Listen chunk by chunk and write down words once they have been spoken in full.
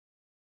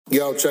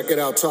Yo, check it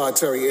out, Todd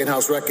Terry,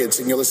 In-House Records,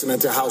 and you're listening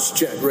to House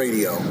Jet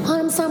Radio. Hi,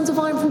 I'm Sam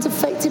Divine from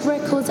Defected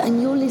Records,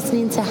 and you're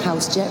listening to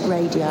House Jet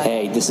Radio.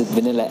 Hey, this is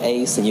Vanilla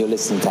Ace, and you're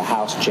listening to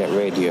House Jet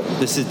Radio.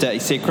 This is Dirty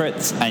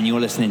Secrets, and you're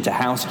listening to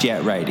House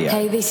Jet Radio.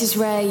 Hey, this is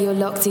Ray, you're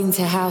locked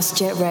into House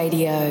Jet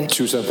Radio.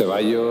 Susan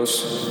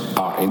Ceballos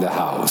are in the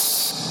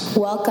house.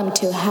 Welcome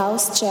to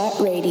House Jet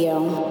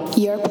Radio,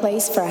 your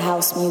place for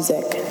house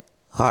music.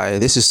 Hi,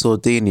 this is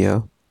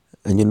Sordinio,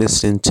 and you're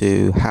listening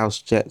to House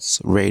Jets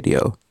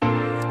Radio.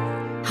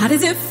 How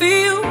does it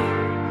feel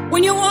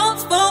when your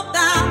walls fall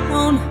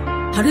down?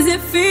 How does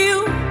it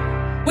feel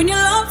when you're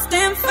lost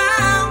and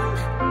found?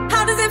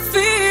 How does it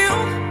feel?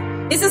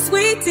 It's the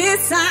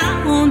sweetest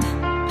sound.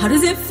 How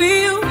does it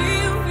feel?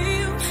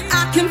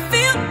 I can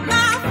feel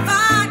my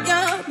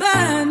fire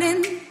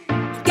burning.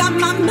 Got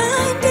my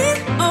mind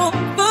in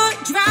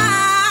overdrive.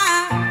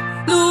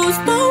 Lose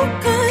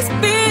focus,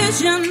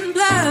 vision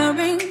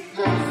blurring.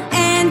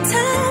 And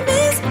time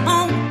is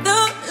on the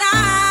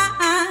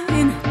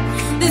line.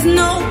 There's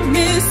no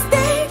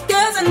mistake,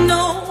 'cause I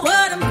know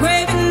what I'm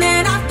craving,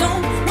 and I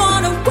don't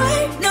wanna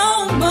wait no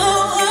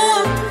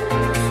more.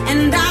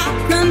 And I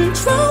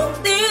control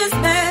this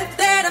path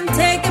that I'm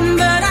taking,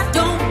 but I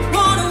don't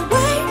wanna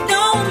wait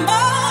no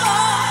more.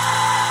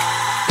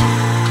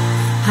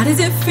 How does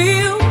it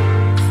feel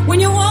when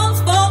your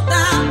walls fall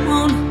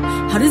down?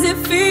 How does it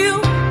feel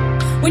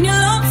when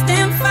you're lost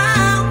and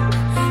found?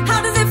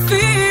 How does it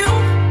feel?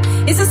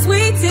 It's the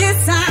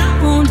sweetest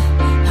sound.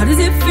 How does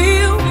it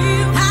feel?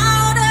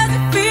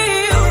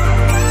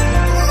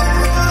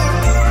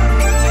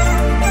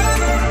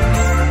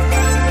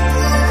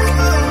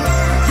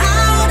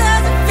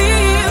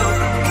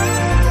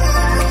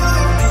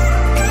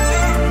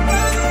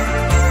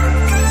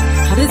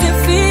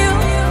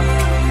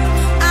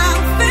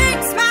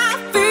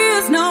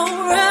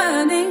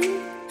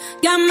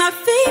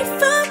 Feet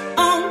firm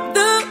on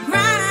the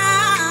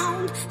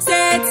ground,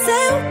 set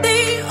sail the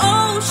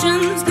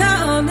oceans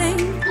coming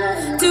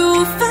to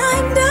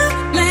find a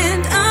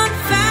land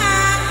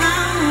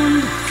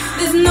unfound.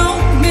 There's no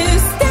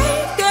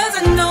mistake, 'cause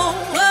I know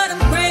what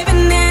I'm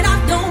craving, and I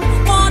don't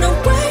wanna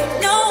wait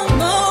no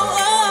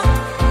more.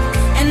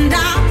 And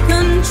I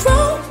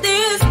control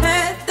this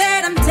path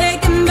that I'm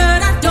taking, but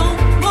I don't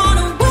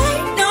wanna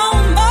wait no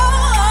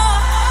more.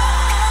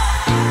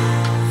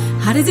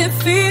 How does it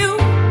feel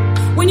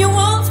when your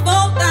walls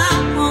fall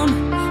down?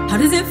 How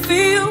does it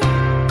feel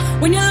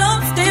when you're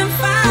lost and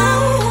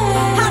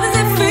found? How does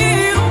it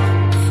feel?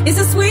 It's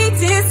the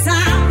sweetest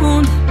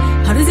sound.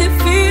 How does it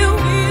feel?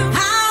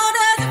 How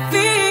does it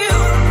feel?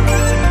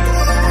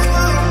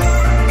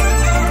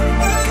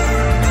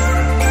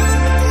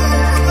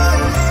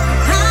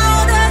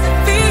 How does it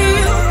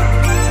feel?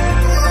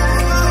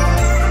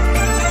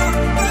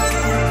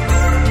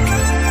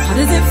 How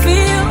does it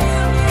feel?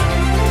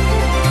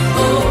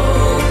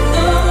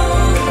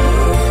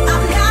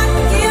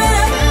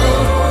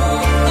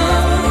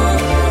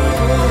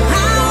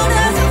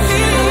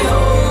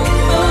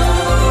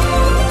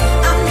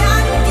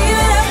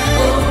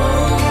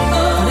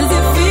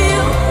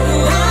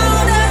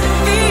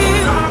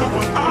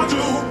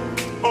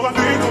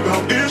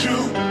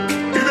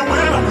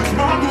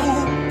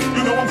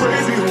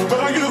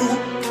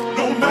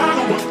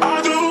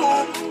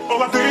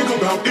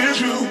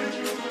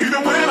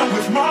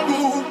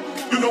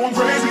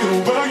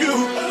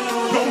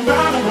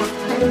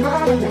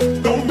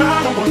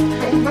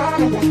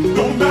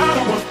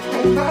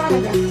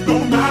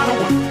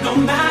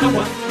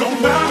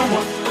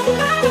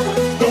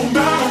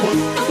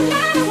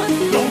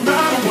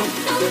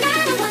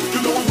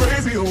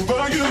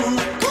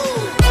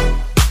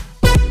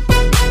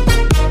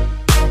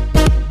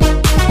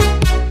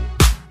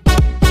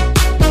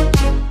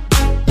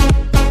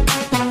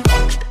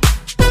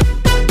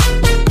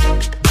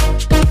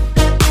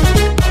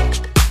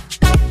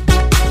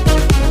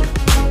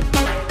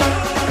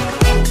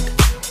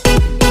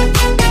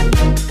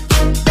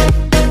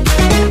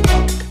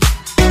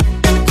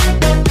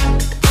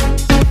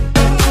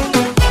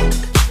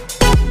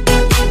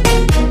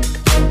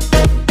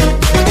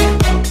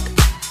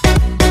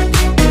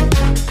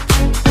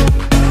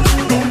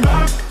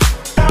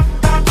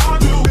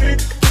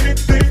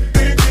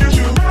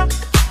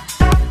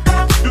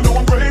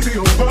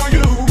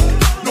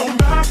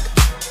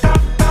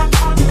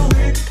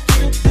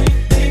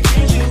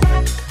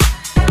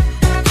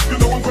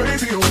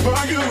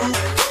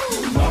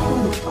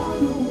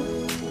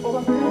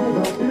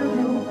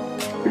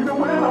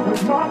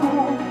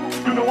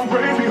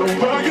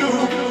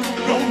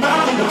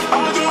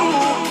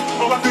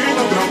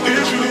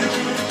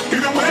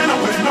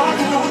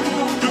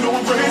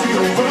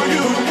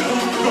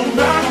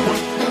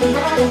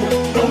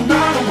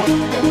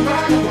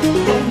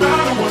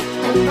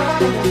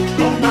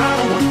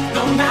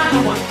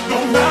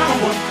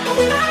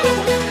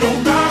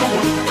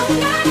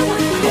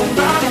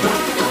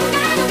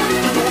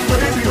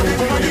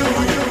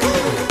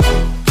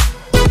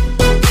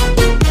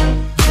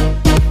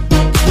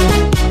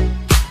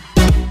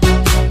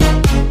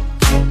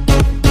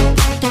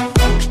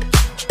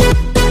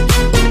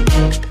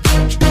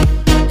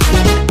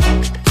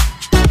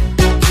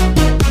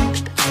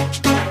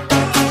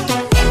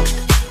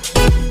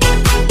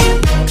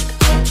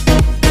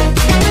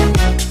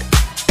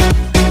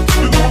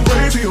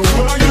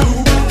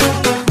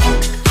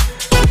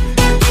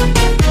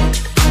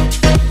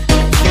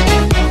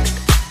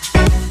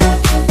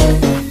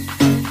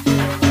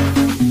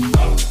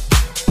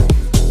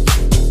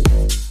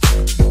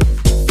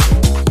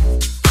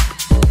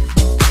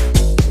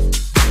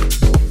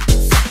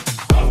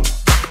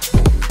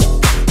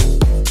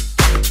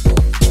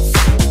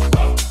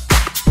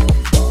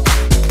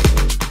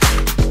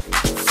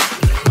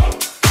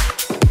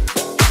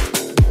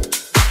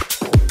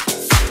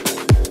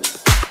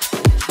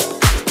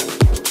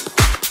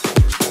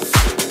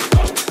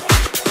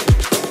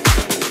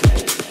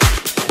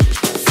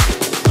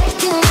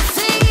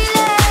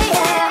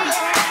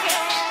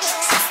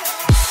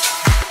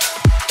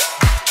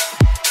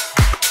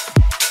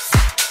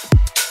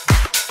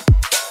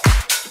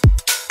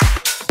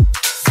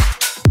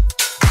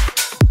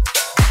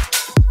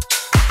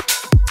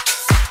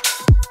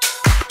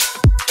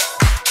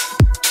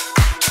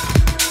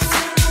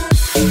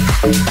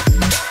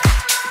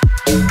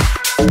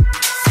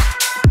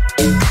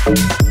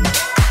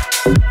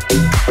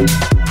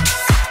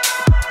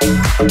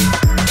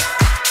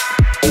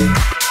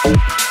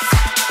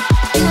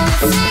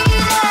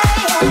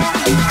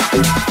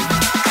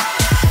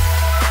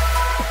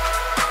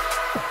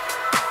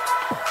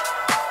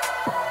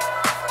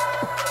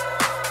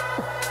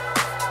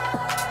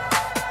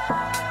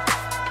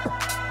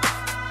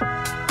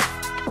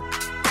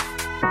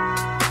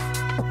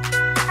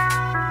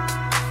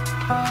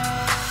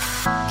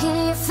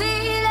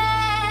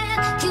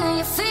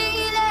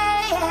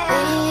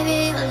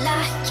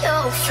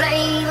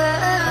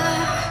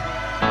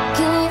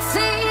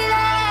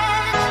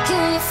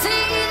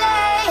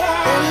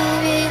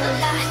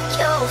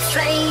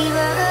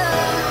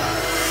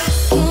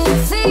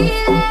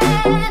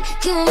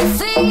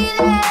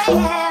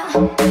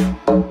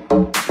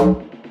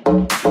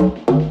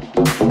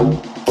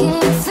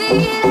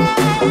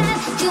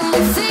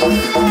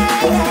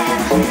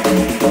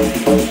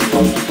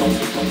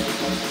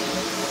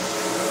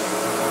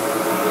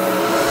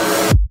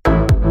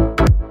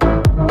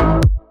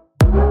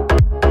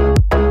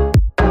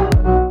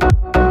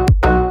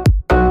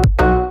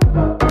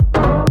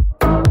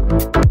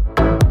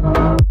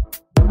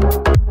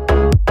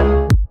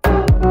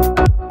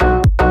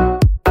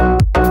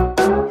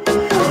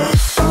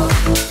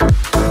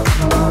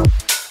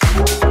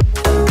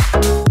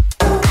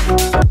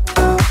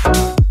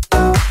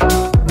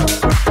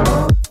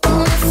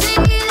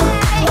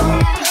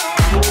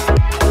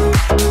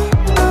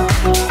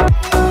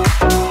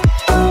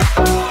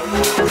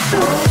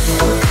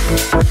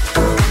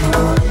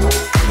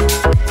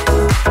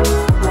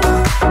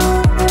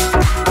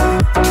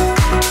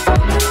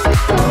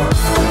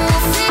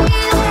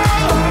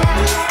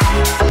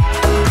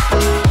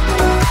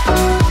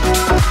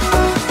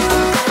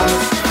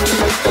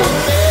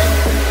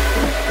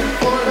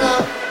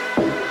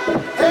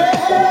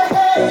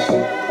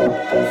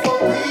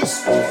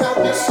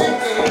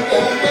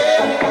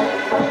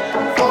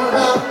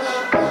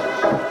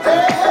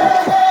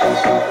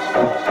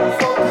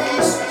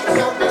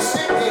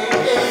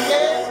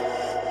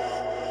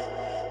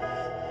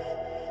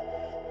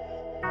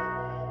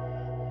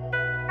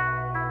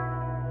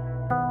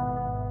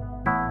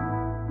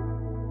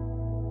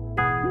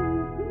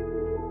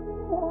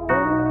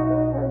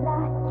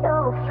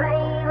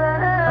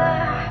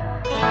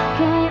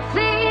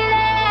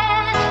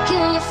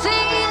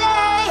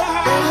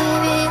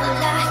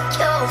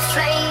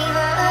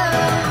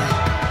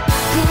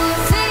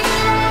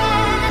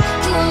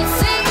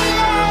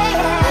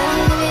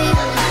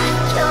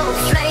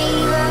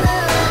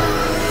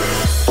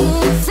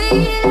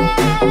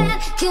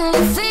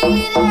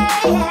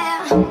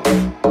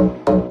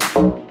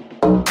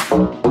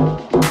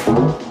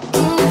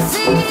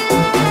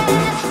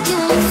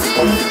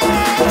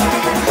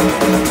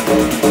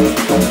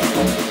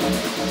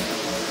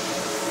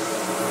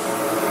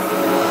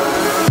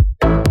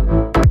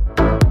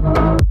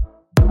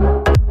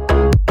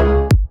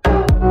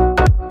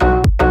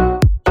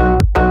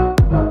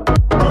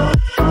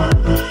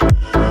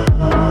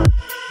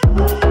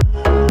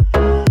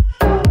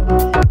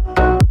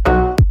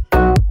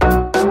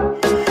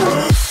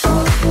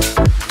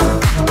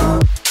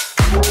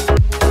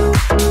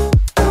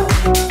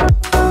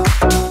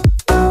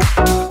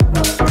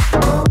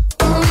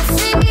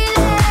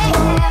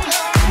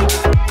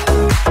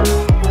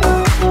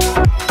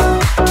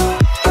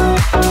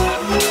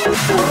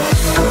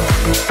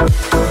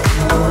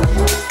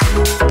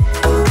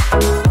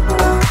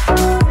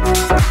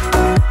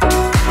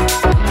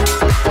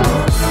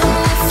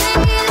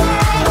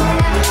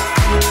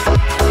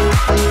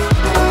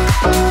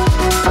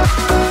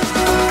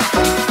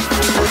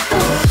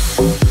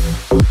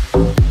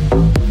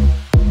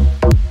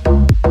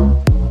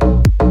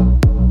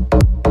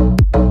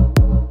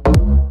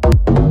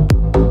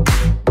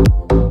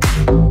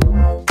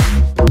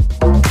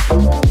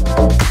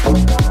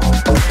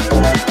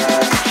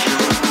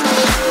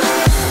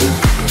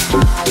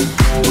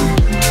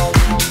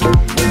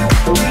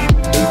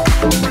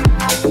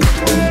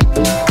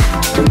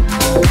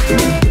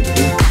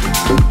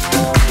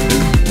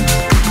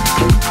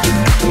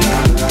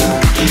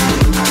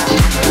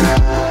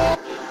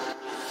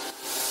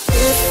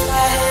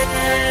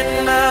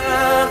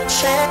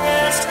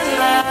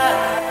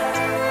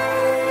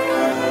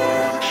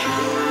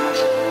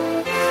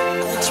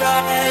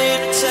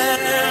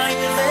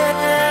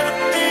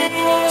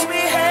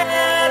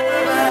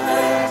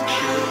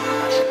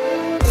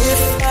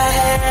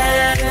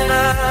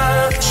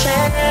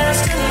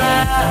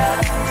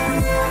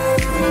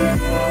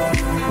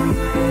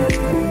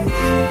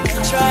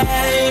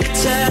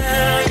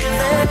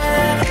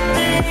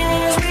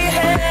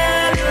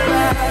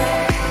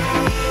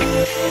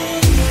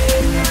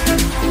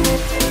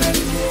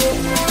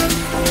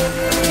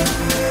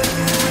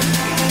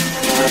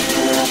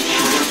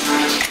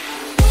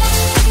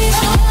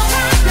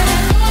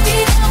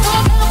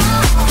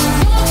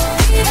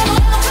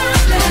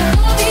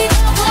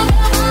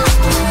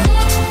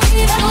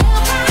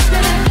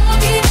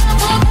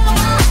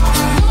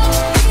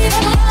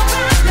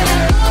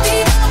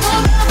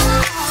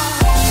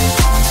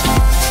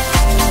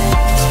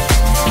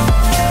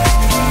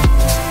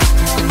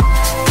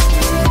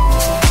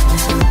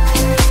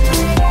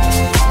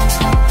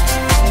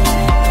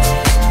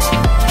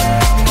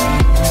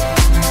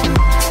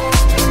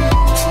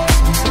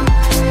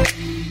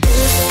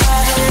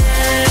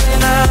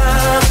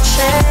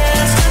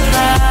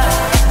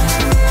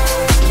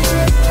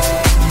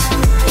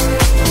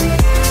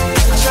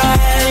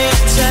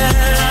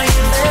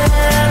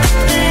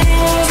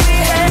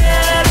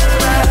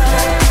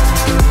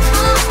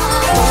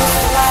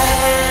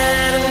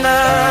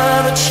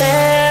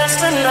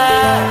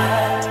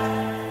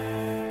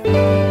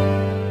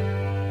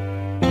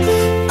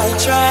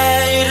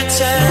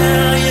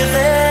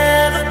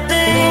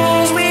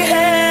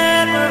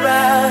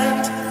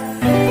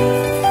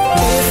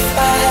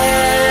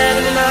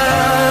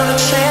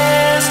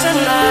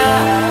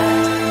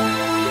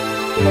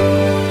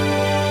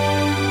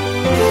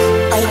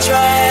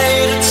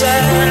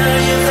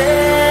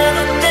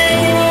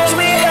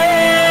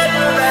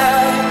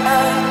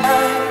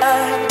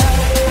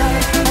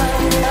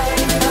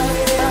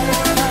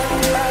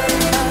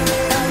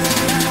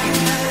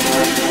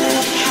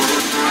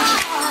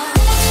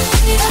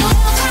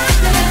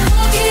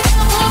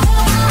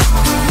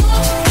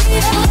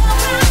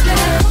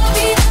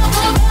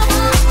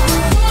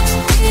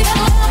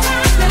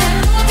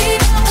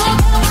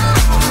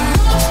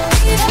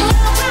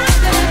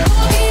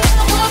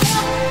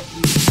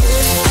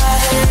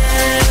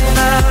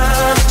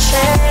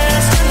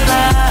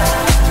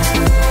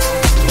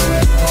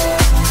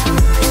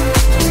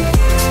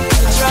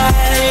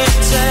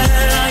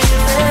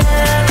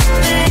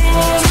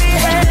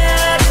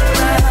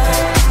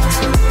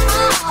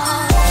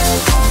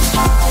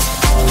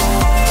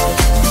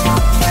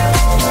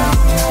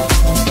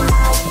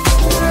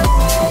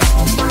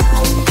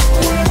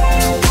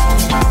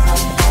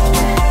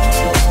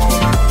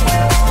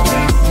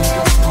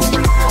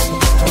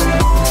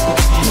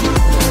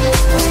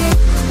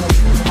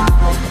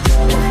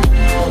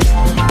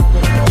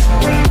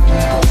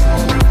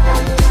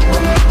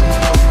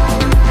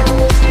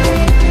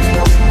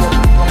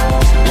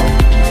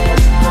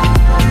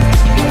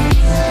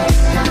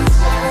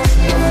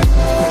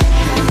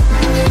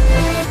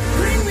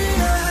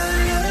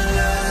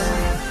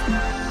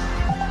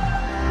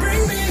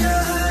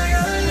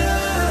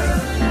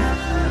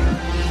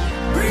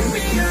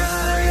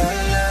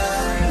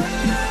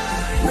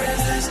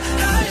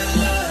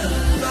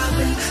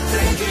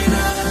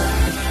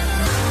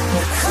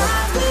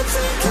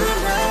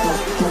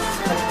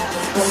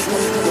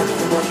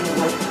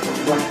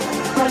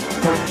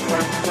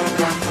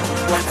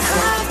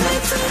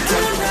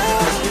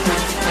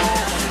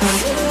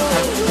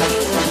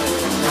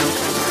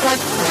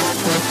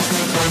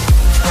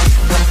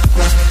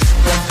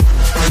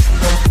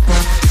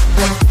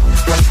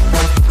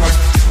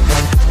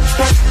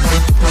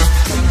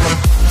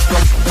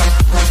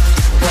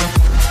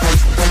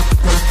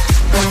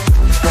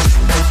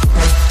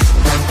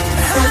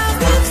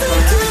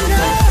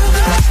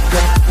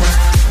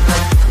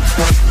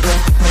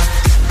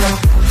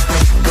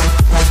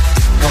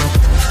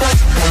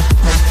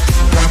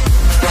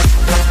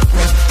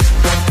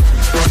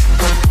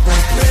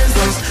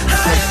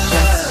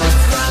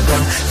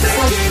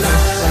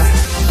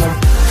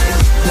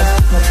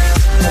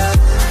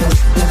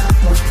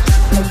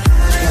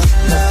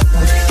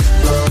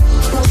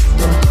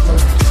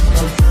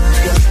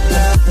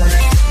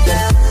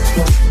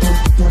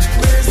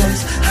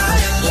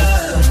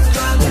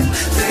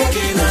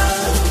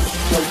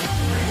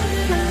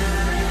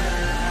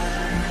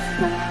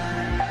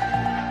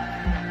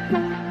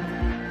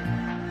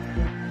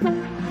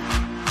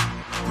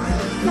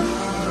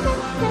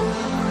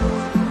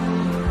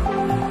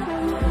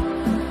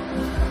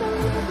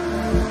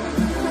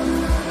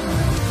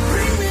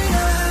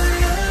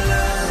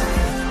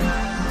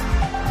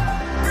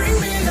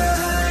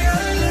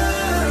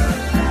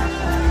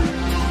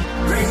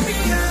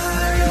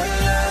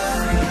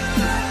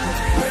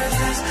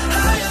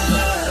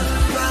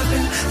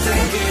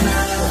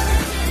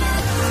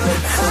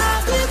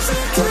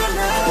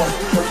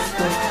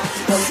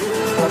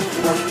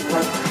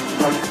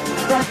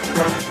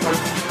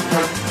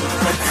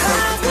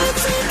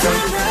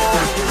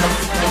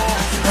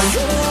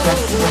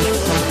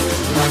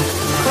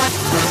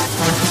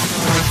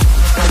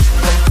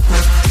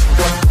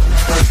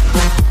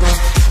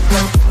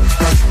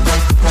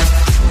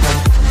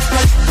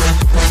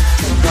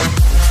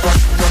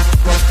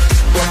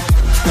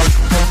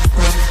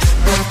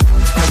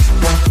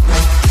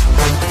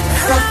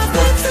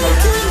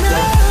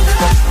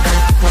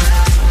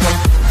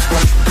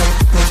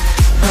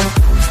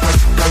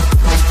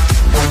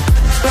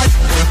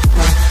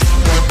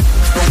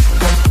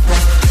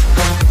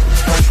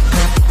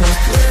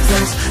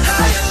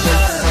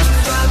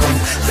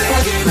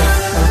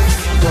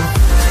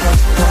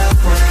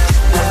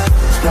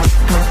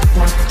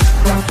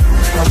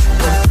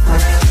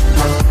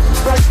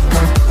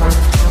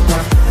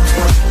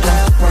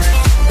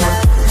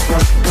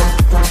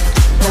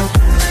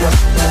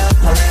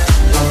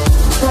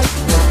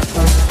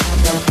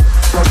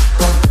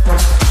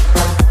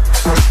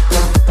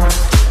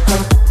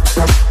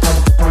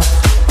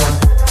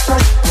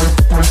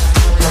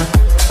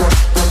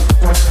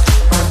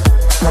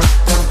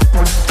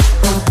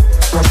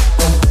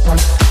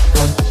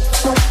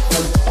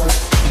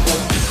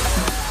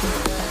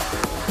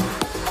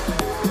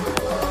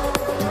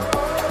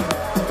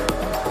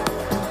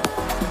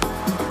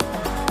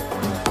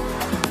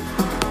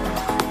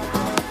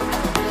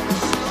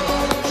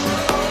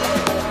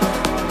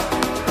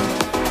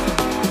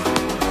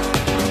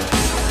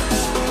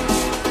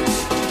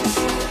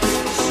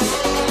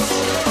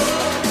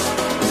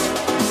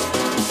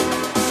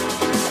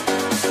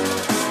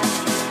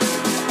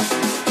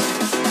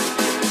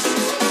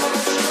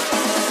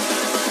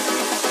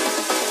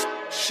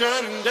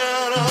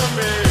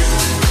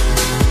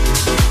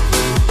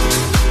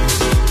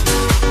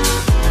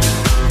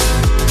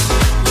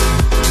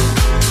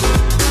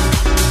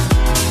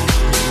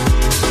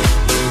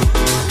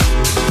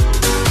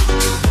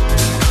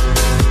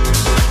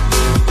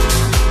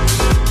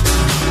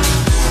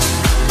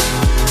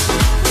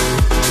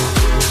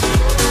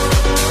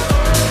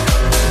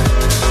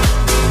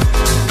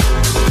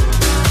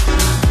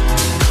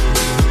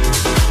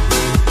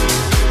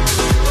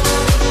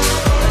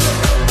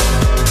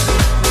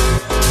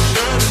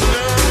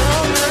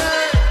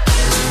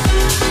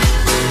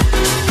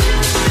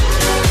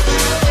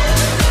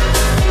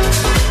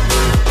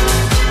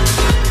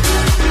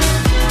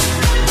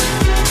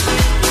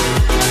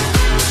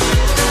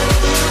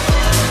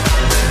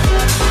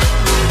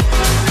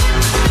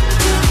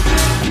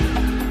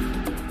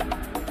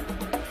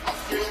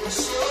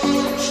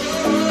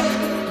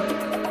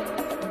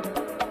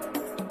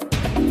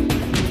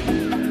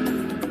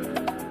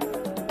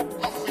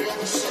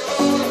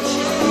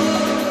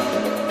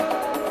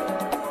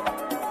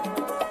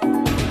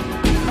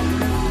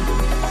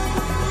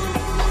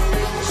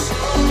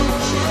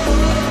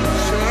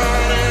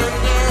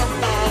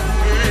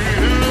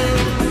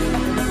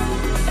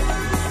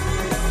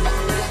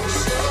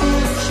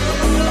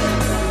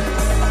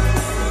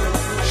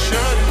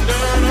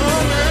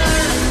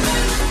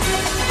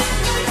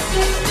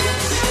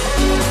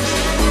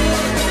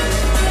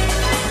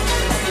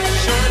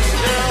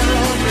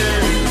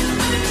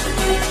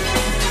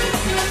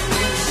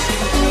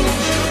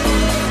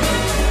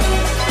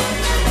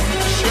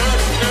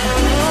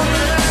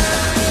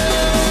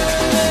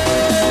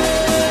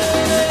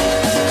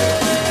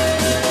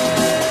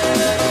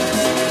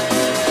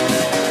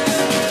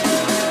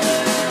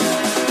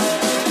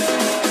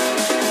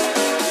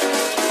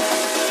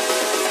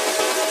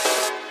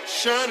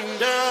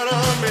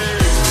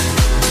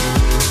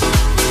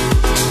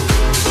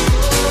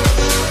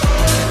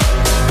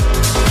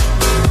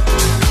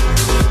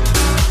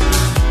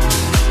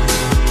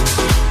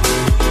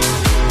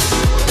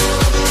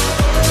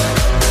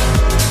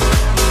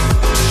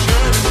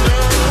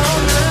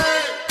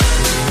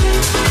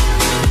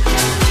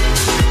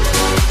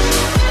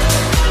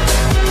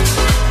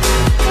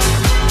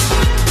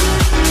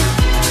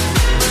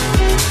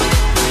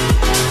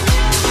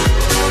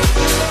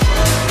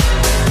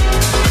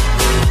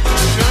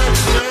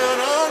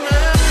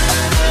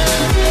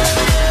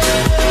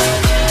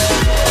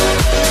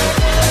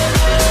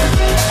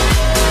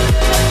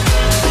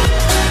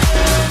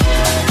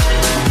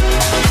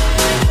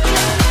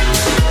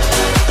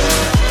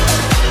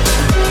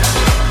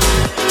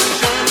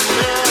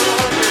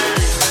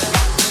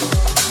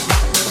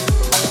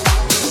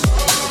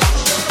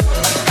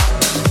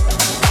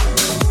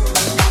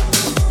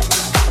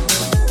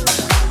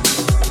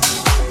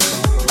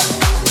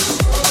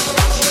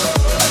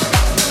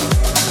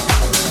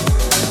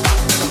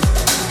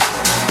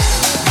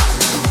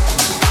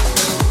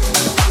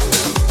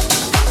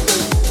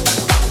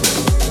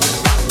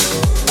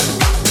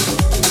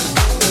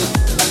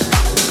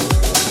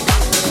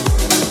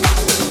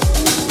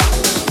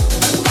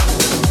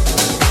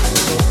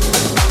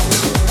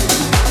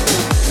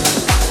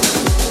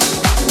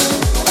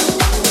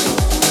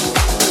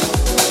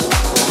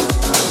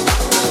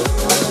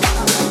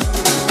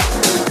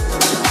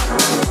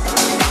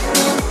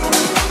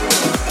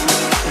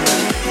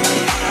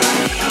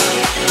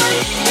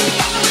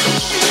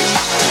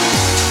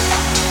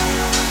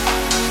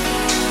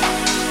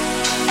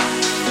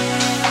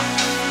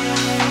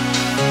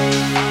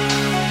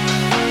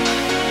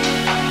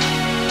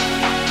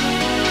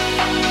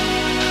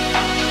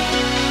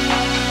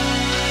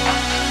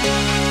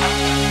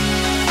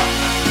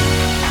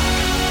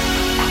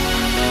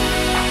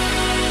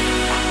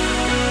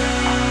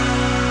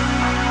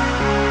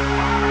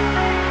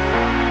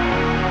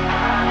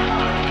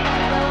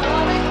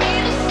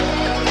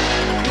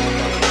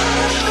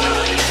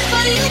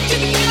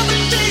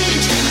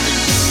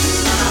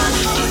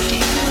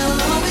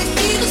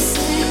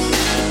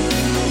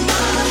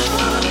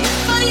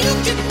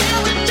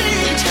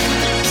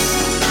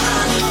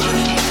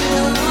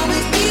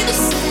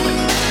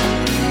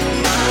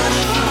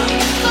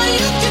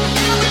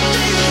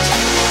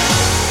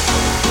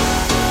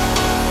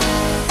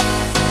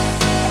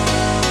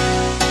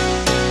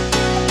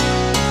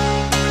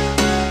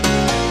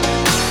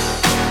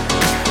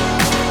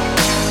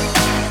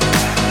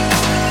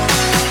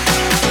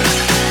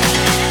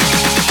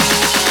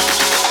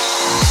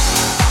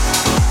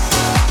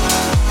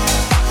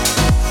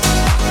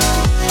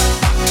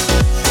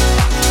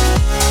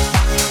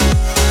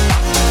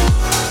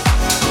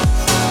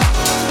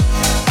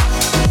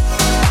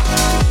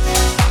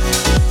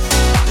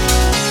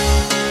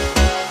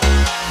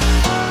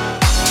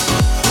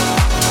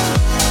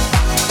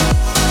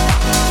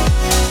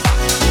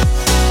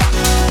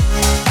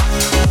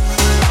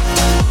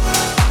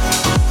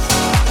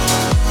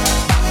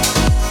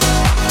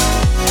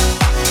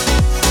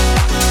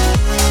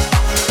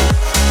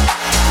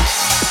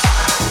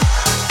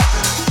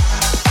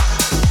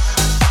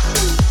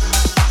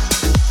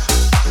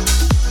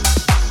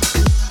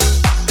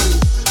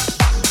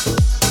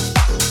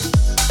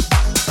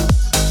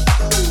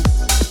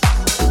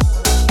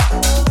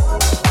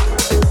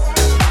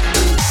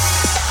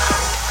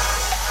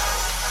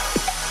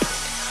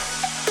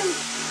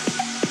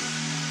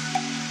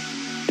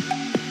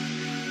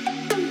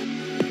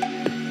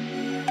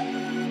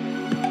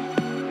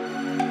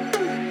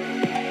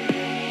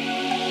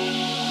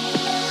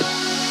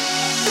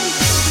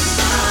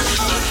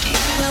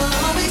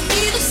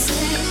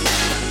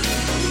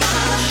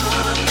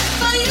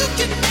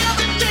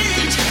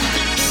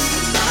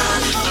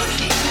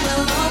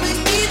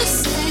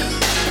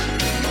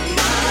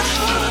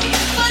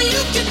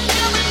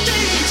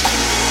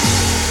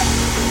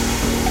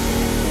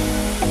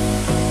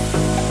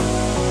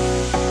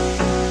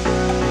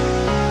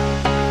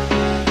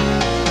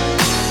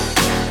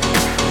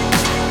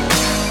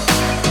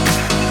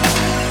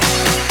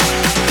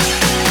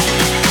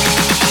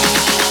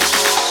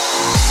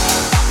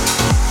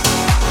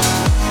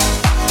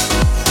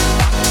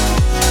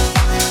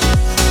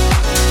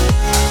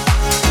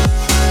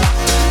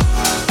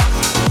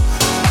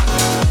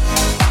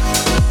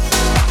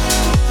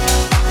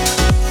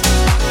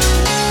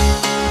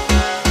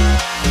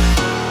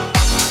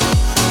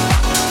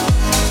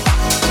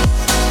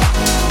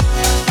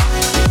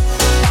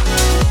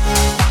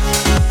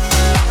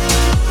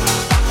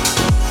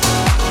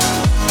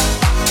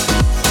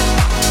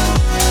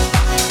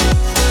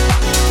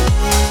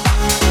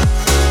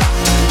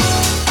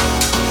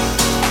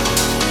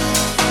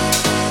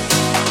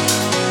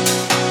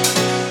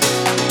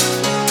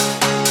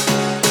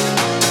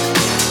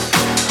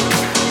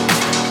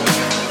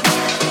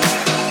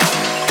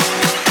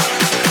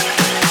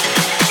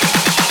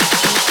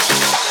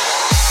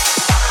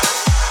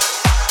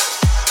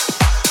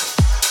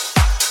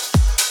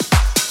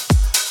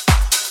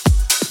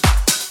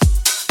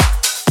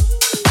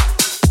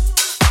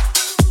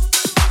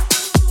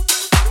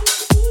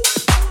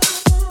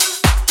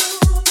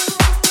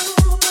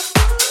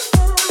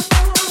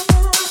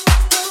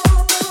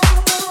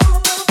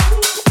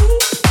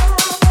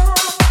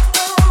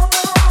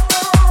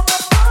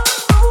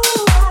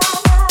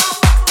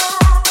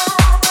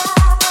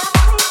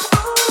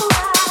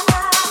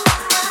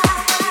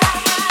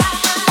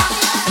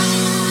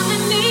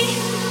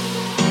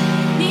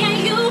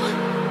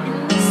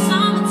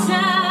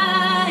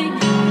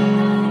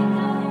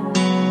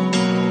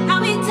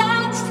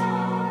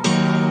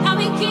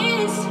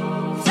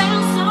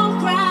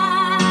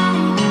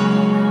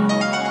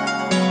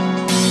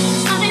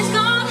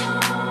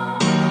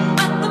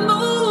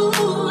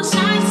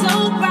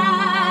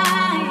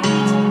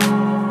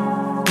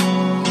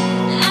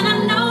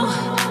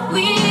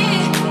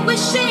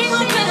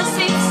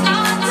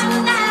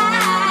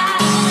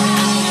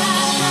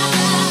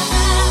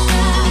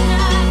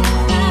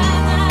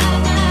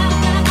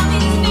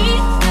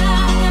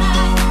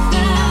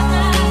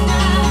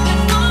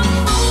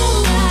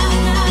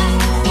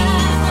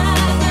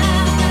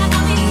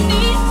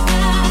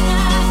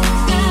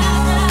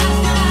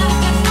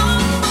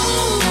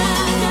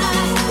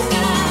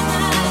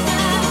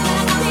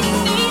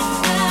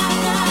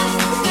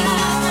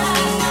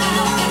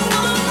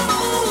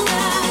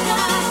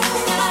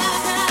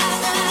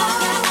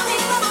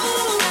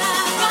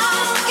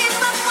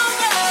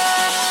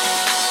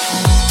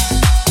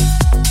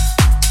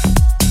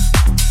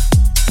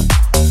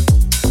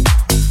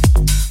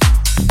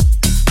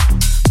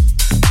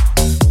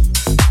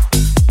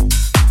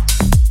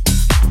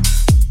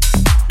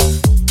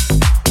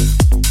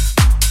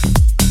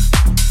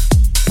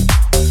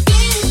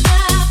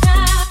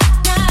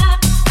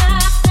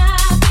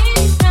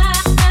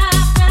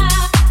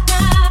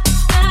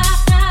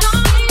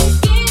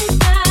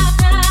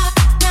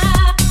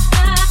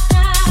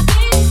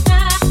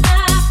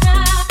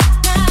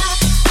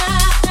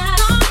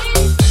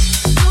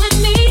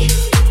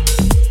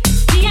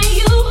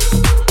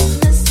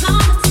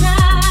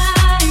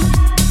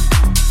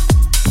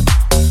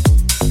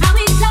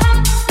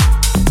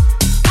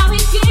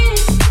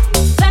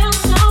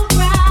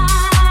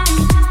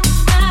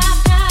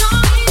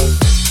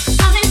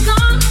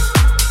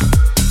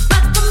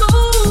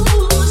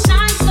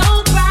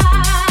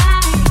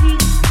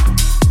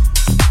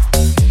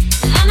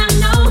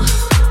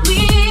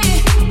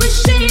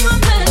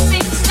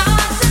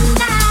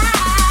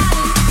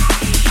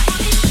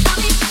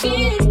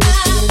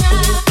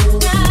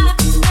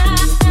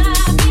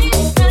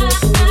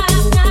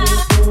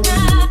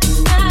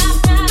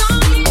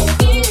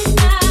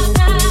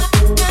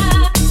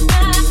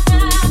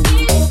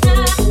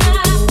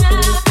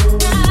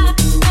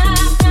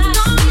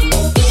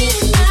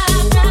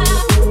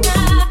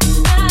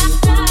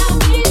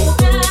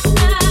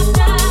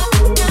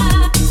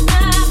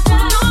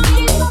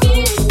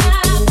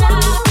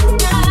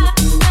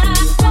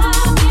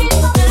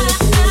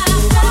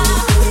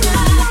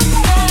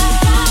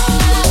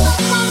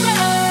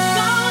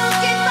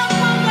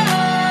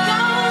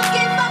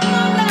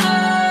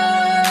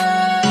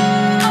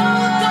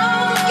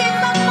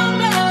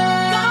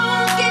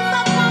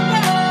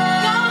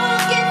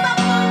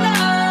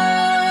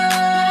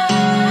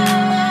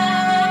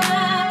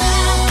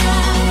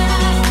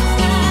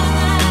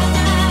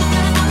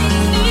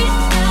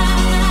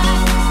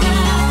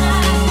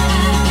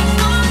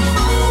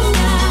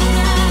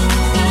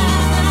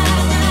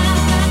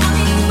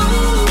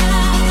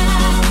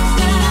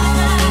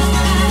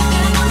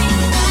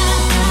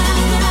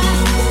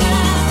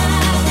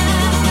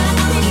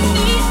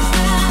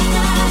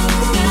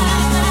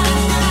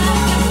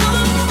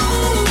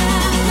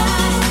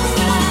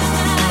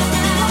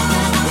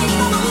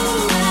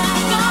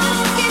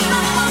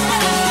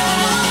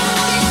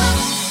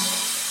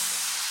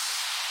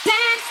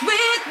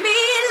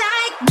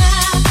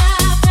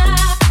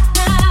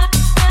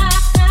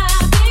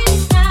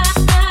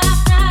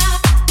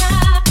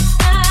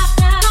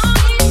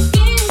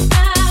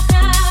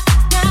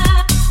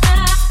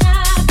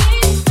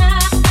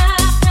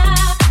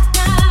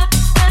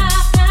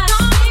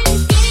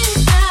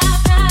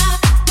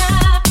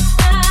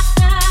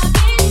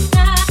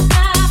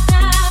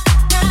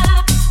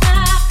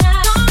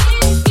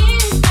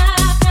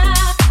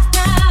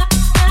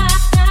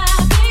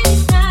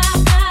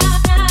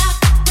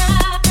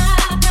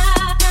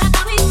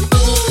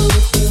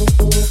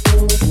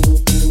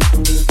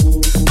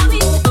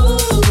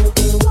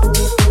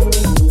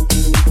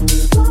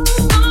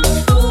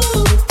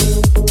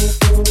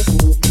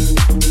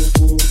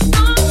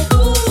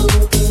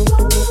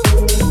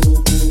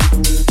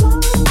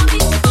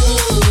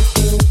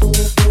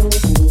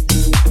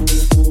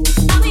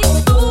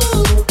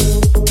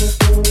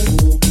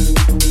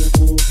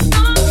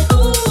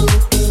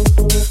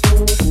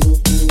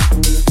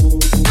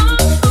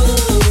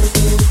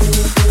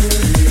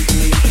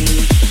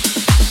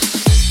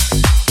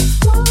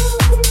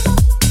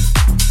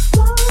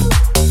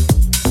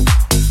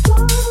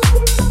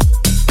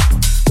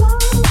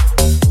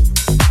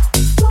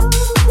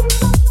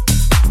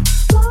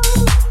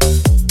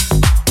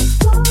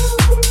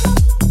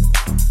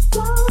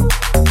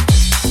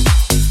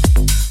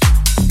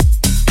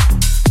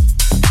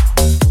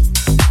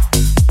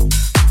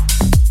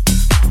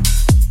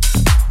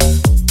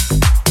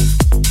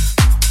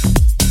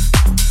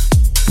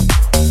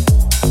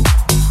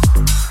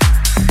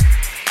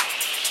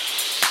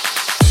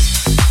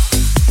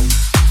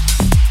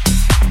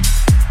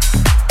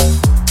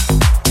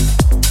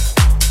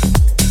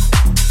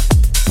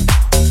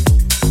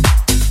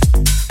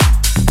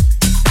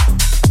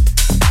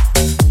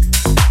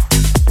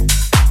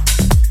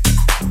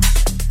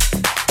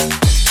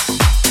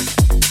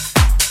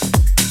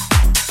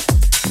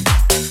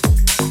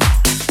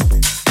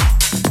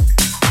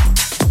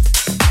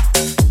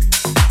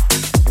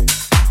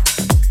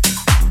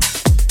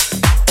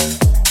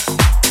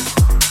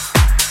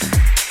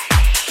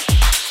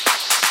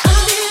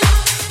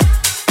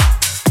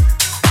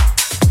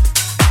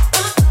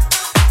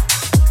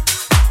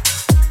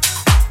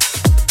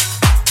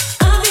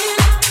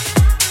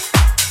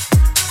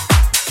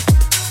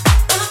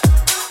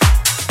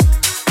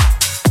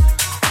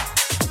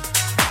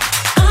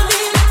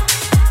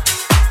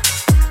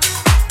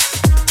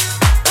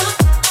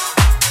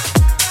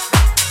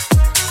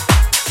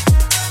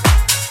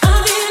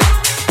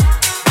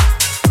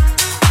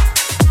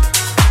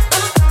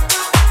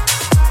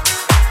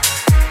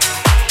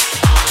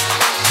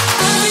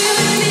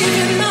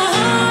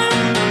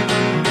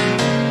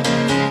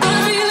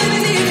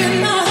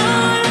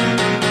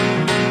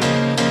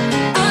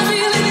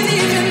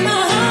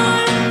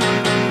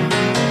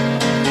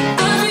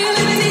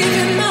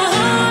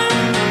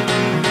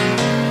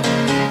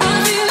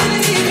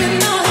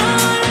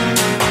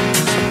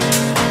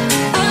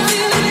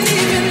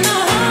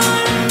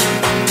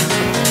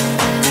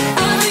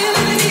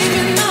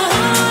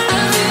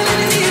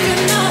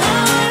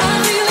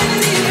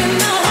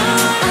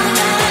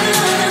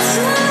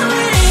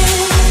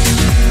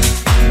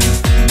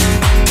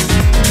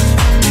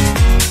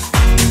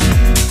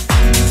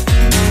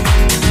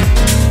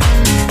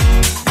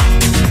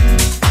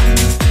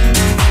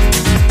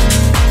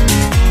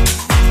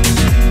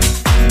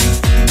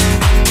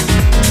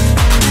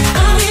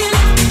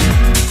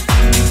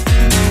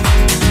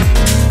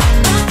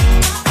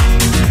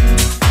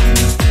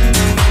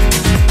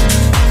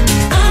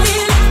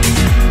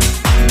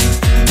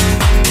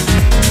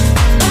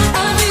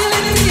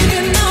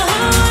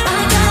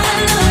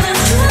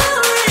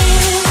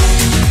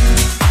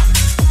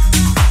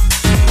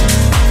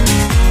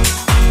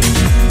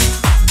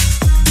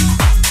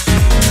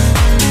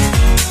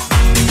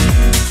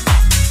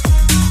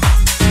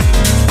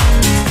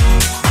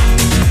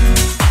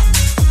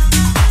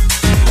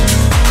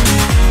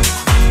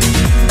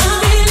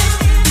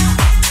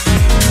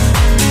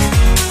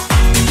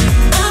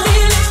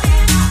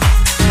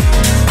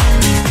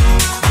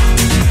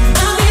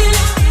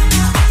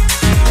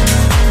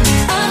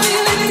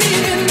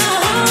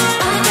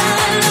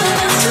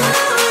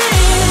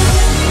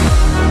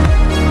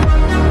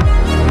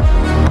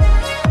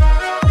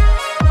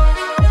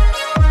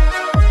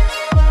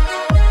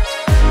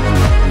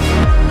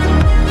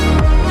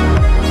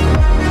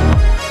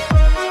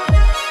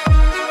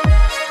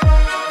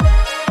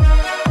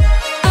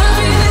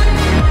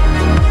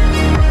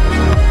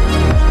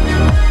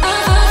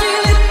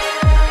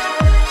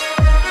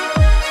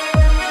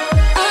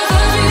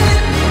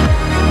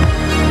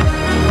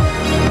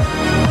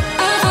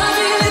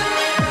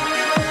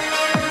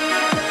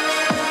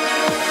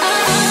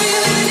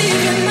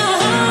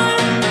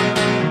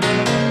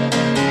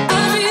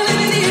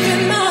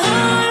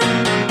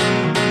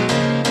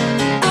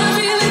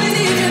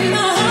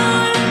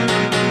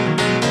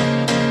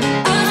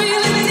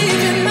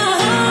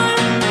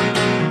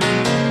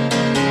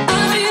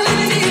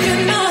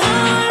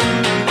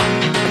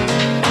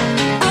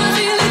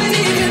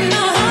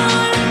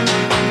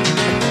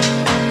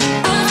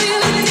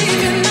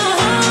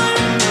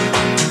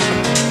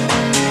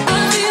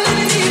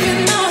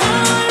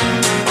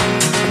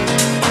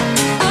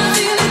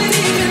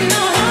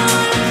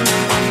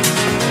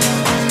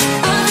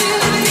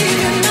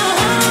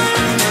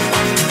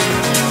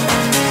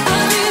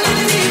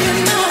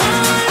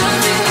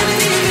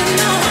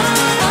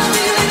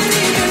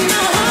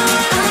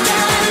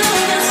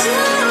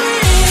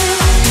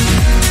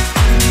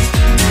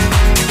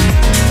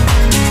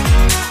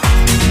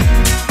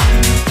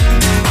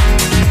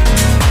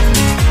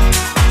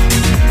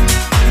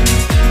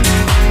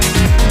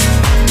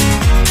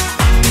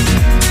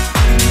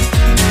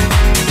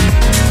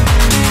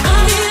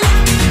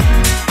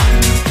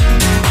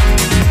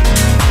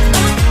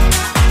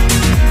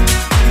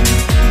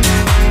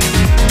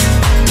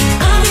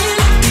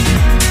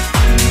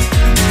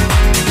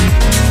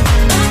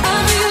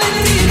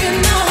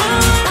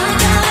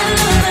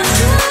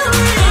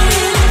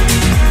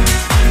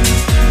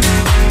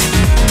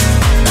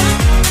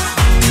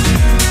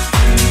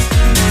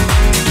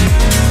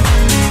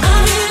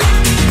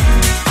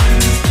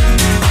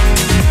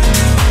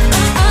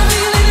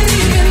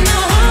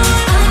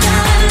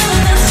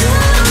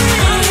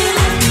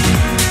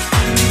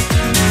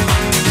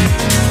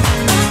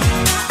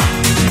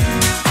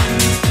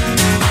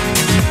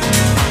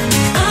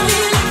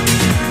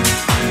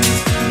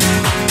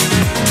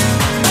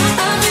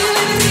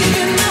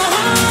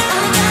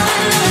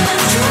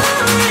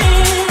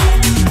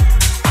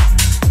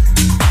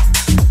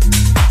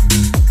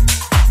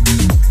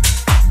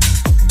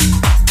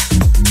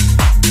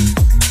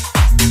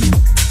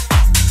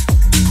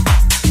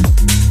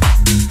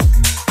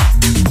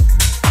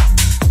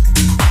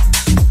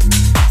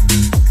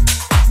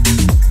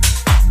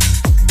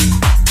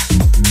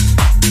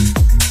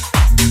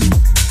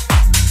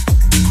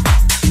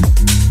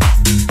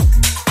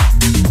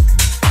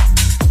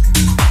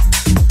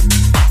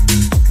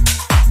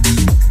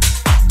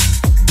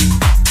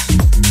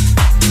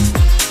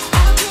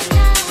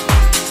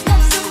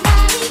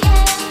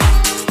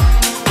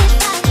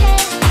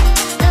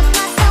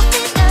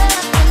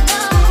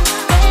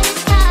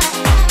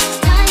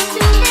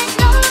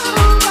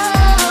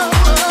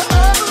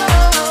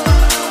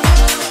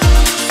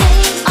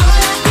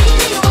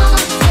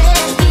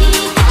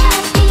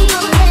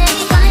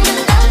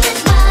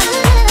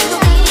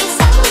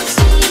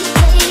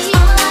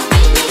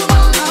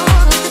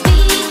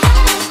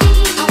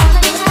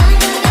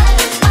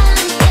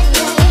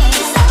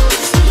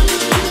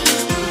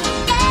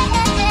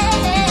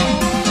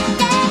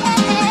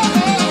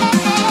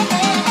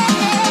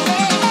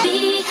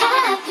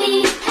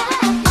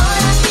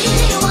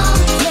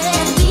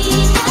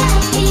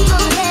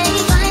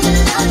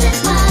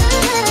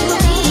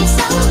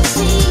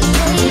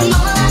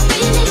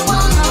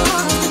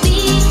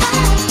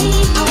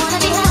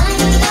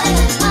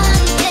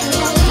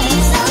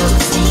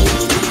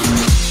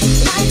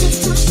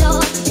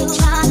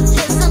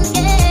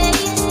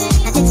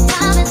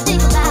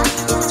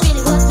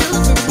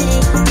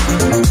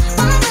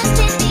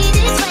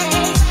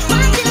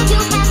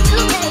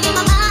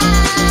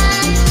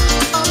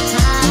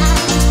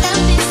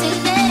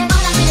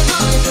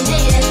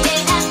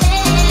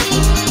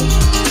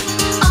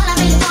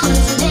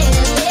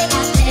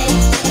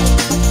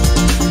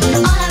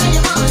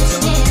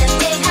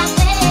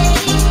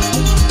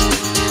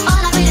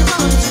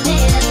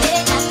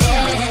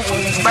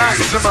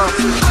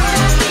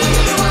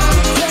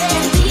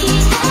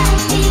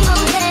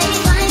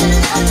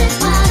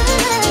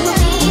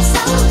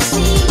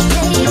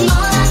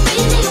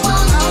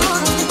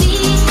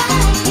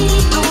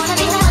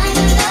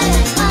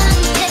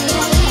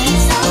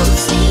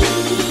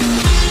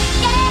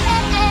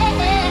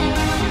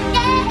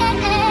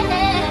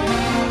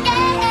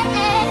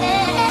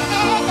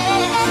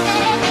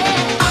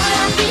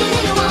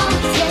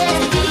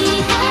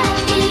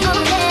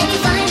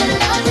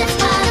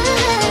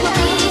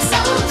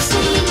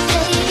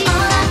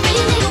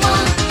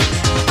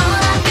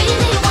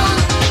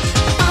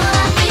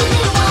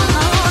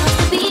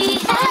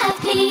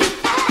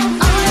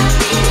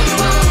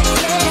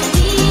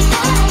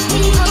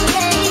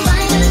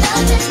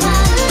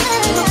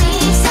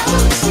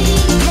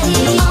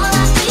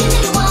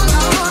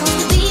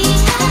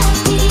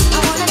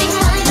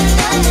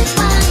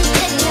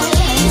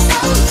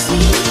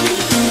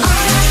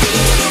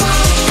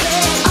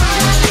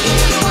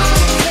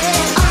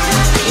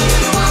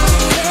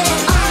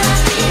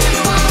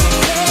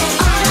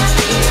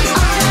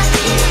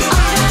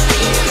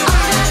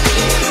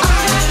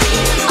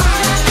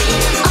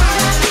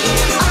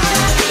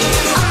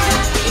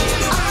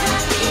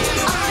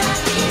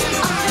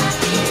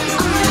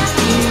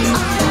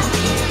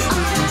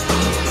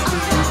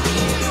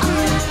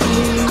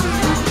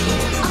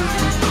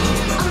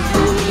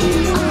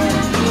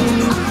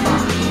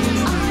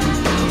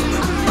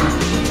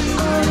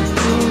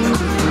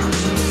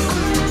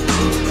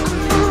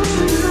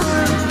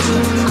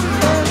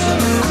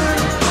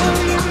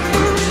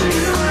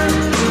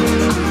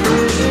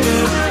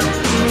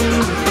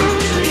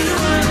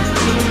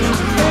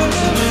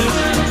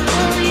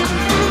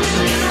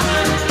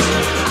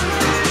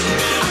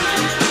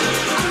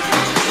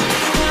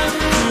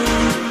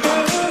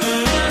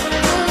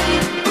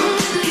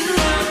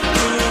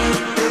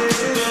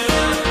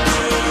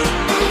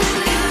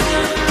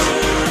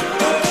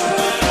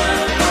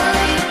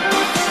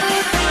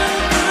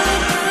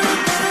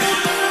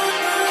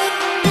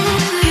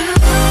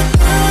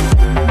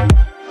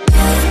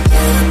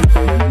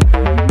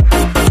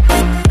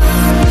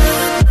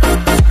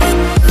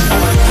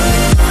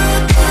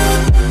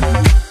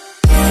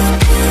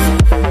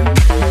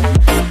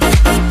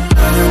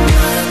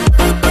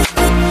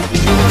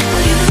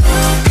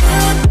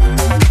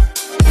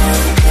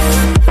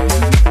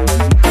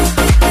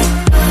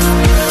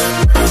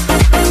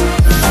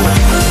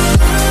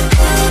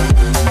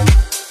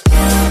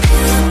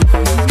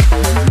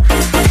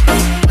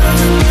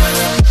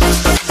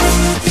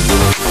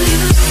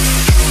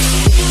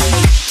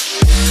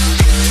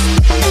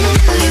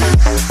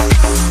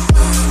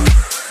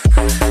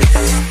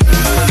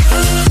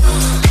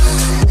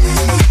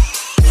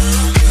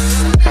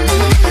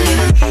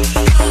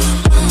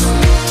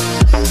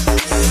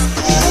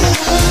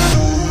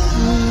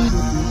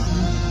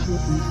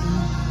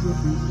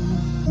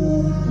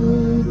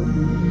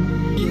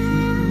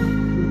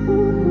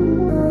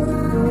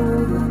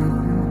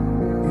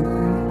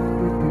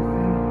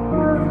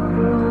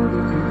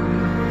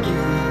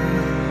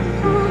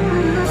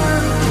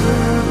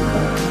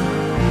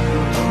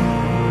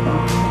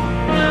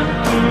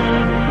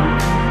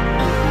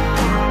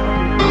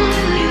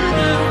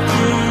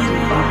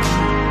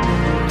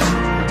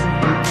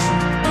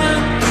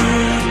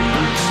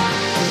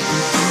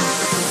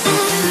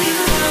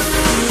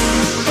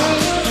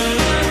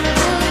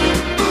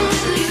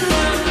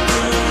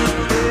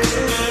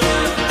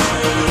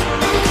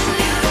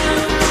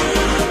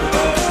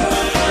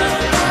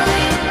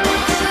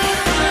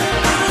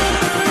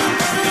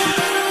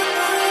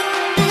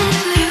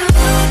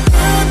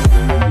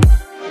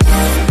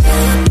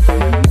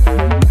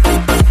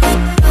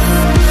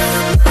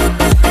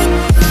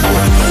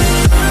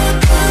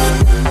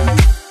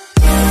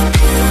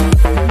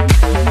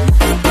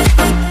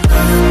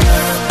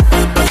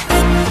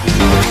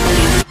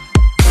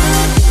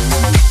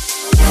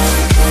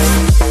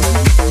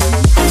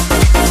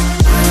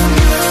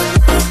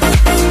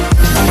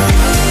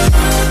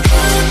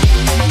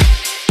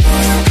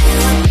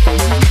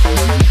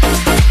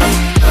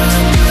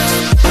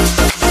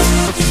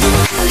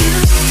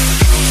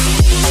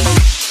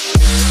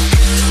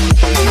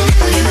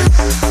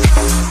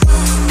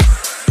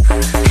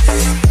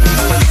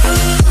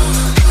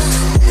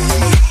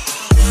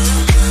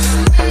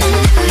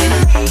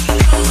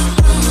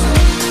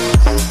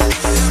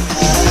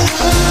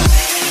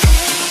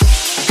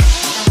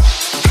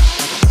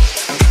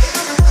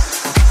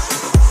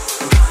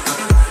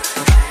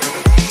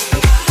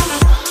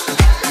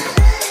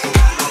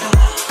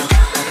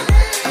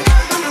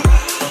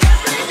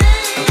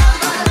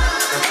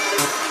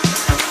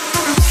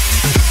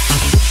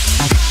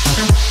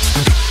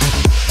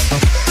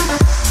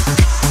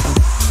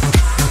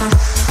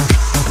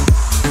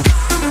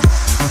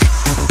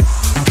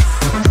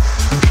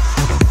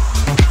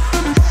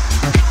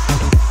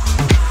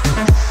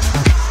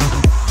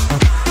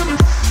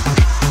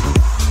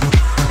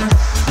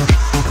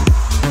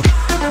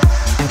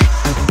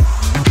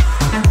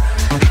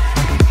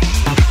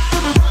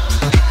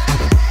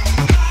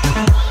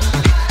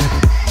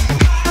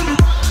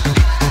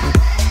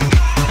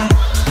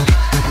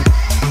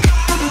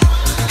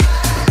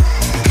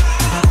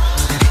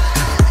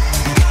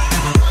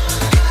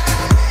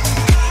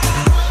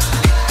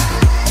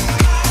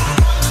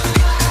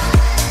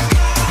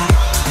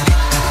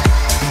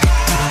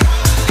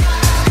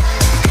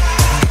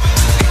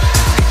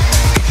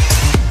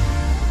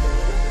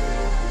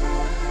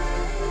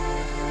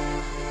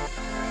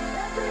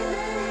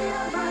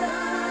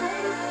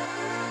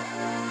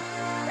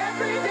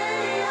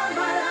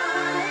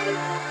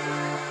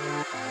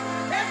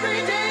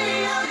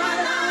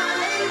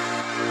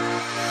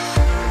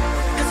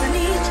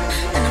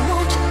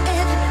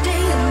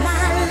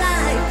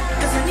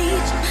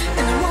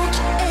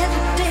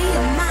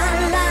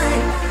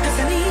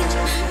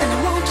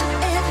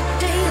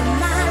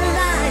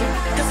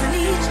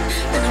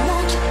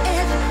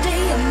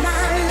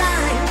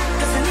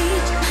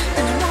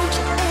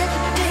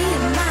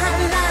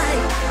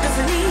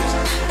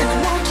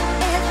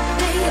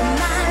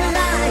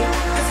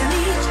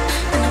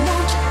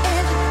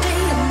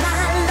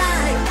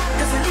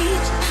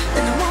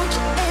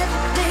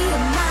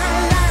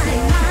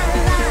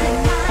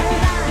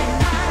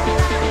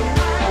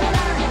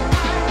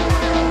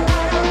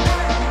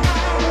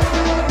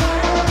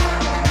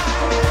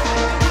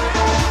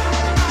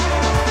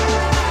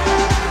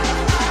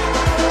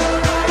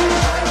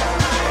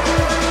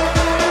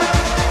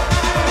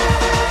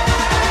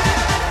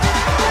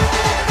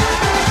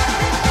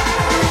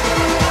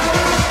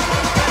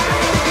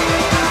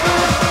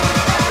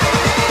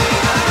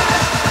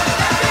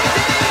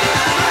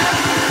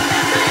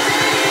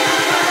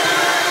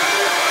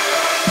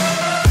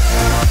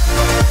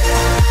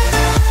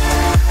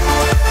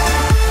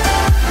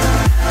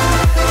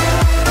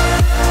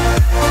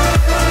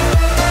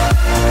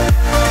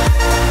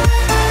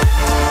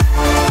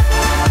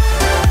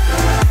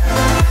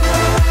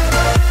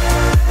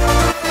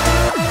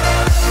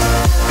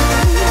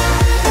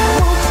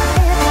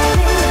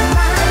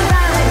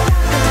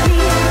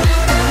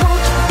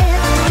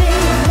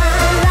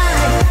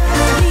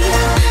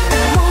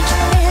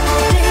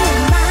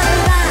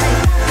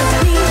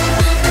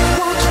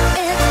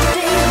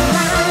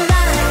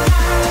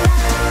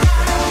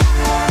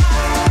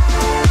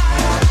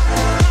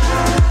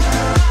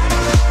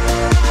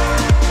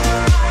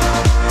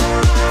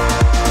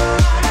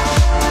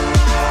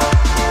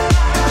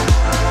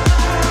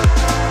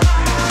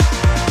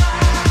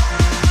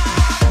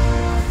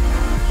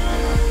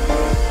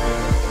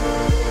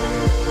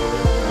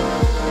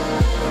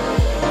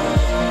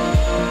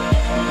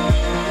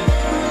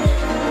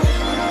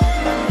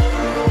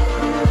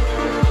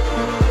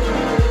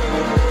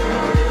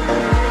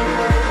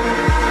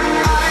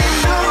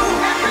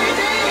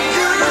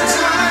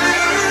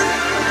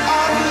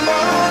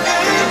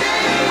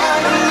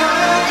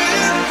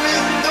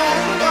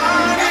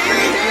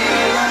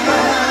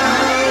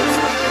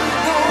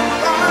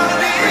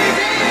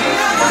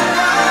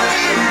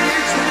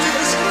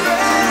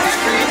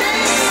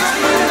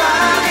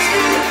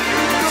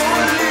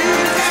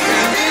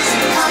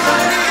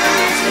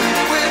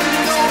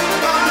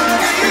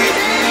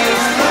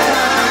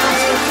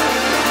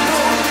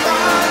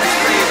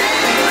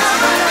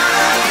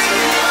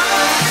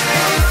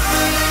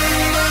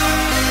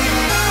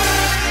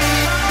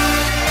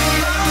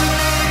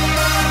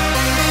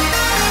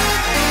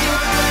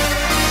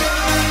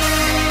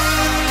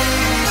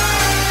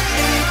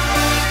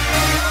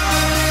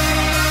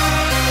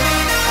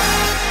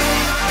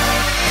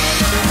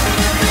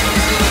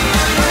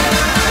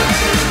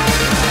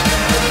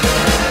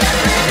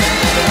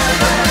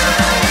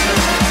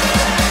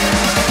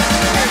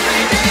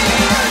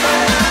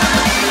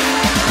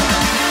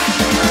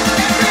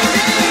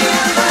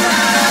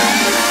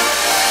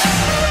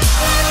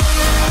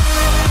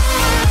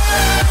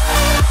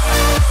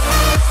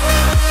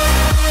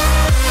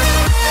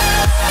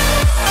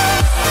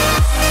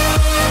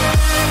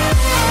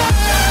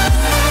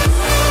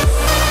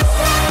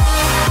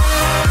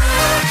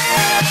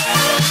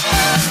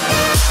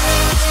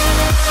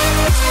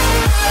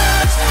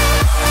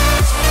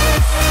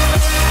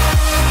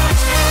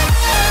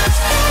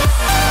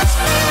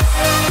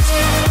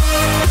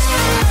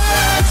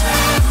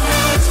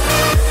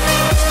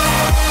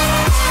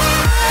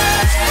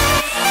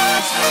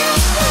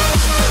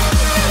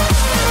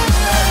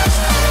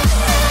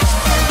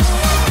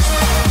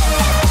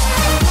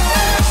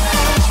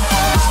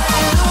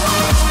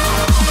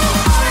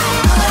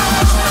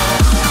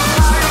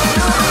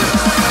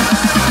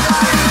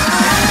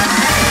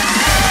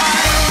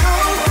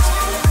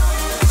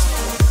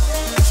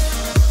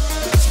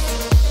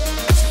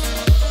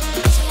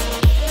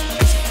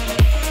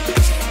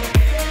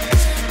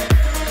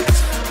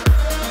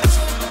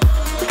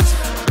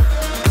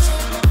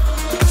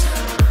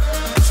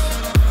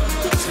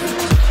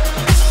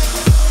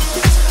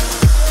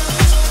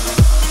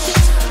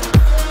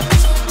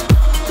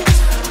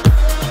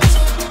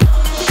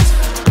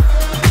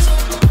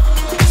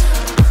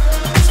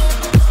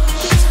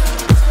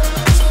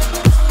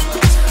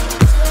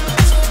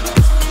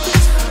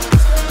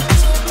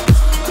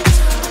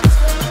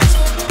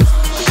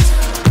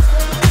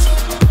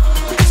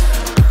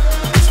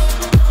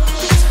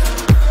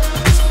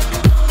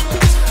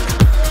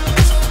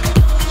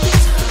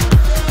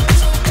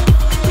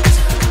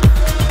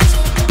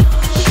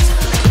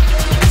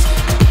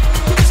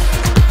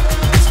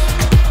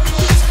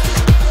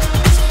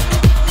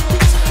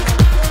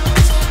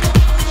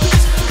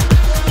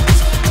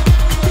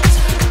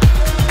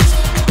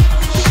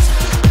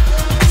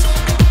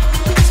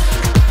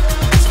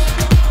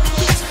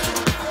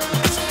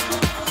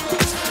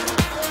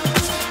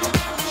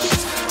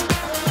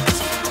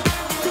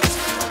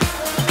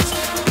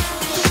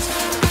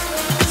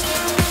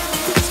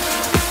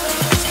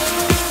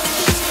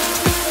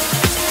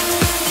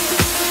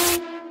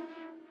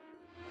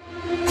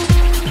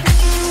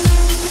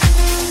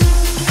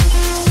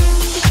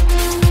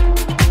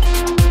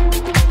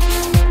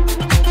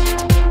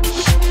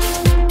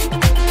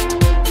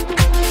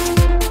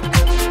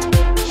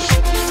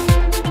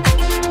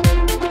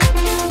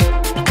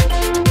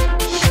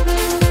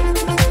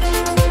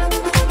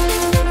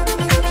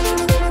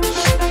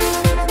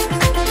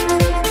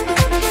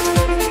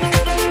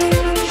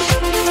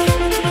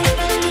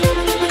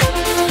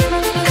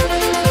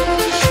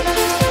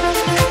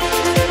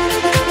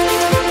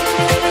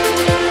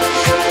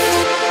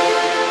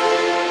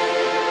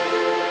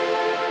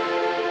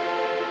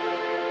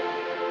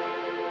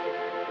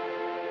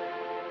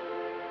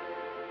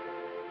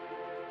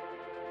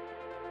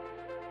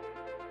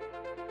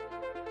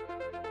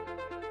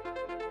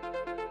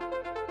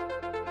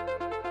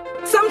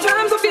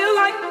 Sometimes I feel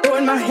like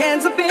throwing my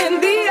hands up in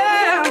the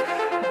air.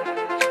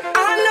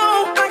 I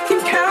know I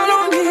can count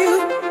on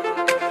you.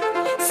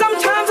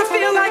 Sometimes I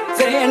feel like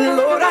saying,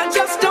 Lord, I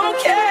just don't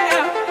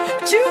care.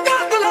 But you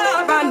got the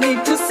love I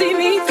need to see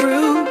me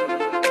through.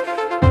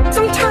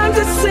 Sometimes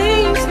it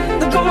seems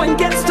the going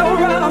gets so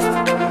rough,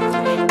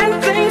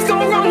 and things go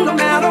wrong no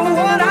matter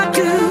what I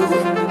do.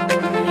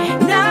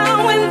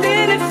 Now and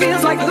then it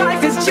feels like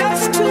life is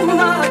just too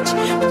much,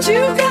 but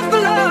you got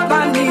the love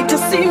I need to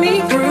see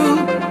me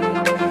through.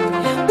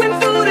 When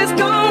food is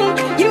gone,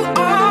 you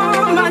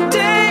are my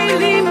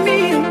daily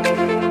meal.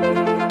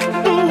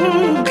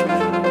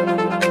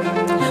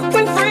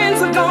 When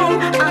friends are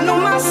gone, I know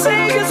my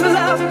Savior's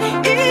love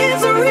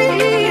is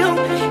real.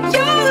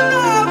 Your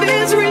love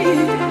is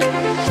real.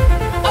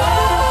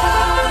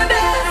 Oh,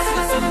 dance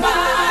with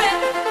somebody.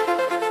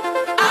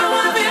 I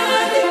wanna be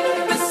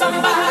with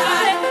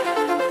somebody.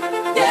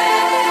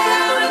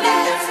 Yeah,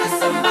 dance with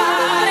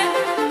somebody.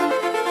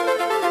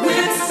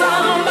 With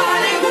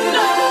somebody who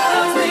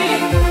loves me.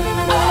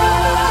 Oh,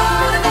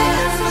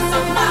 dance with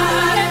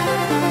somebody.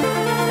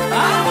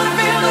 I wanna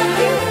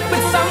be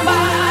with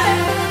somebody.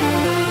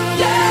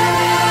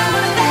 Yeah,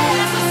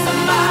 dance with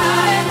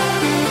somebody.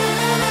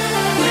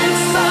 With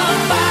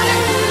somebody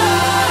who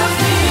loves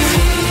me.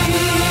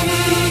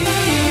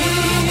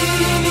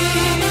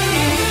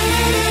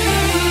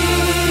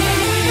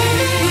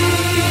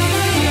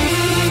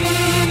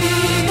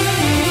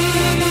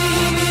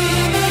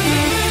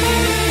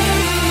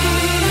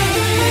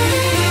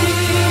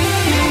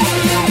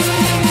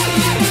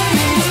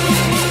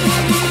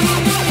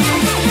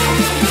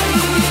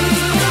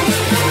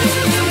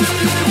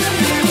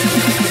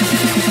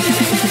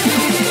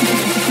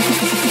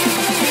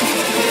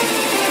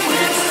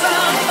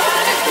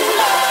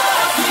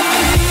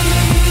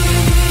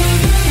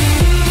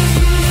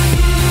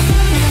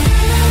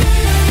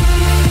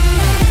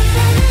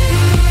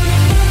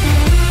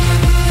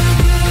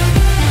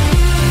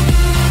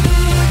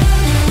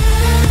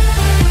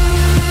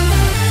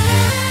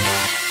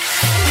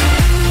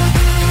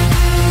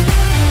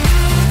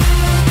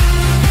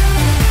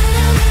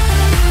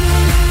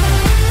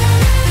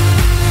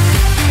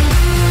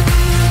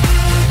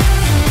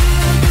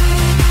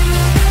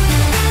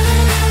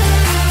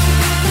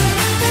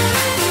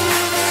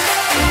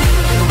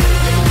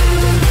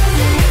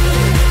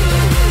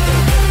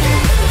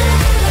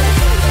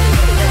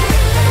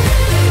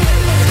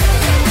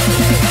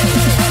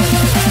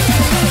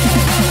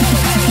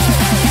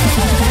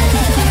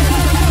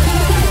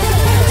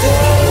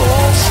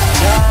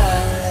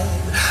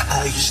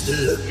 I used to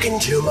look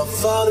into my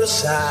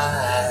father's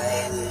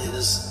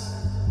eyes.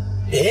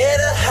 In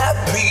a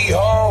happy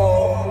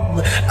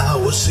home, I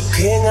was a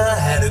king, I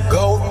had a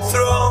golden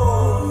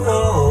throne.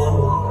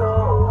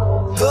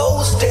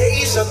 Those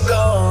days are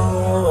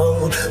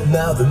gone,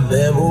 now the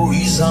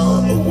memories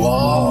on the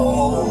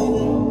wall.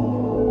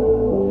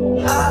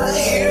 I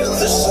hear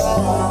the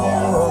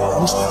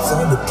songs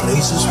from the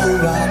places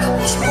where I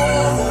was born.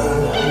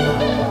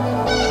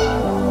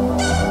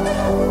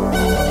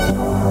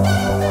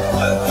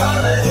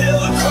 Upon a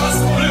hill across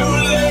the blue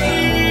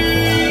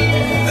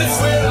lake, that's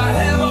where I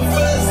had my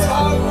first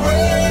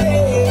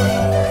heartbreak.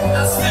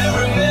 I still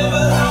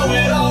remember how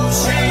it all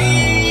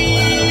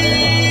changed.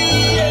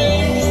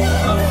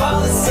 My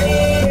father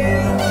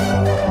said,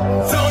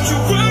 don't you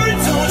worry,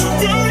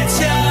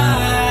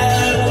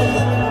 child.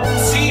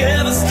 See,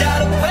 heaven's got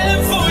a plan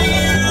for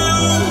you.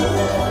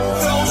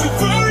 Don't you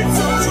worry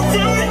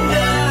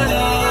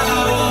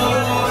now.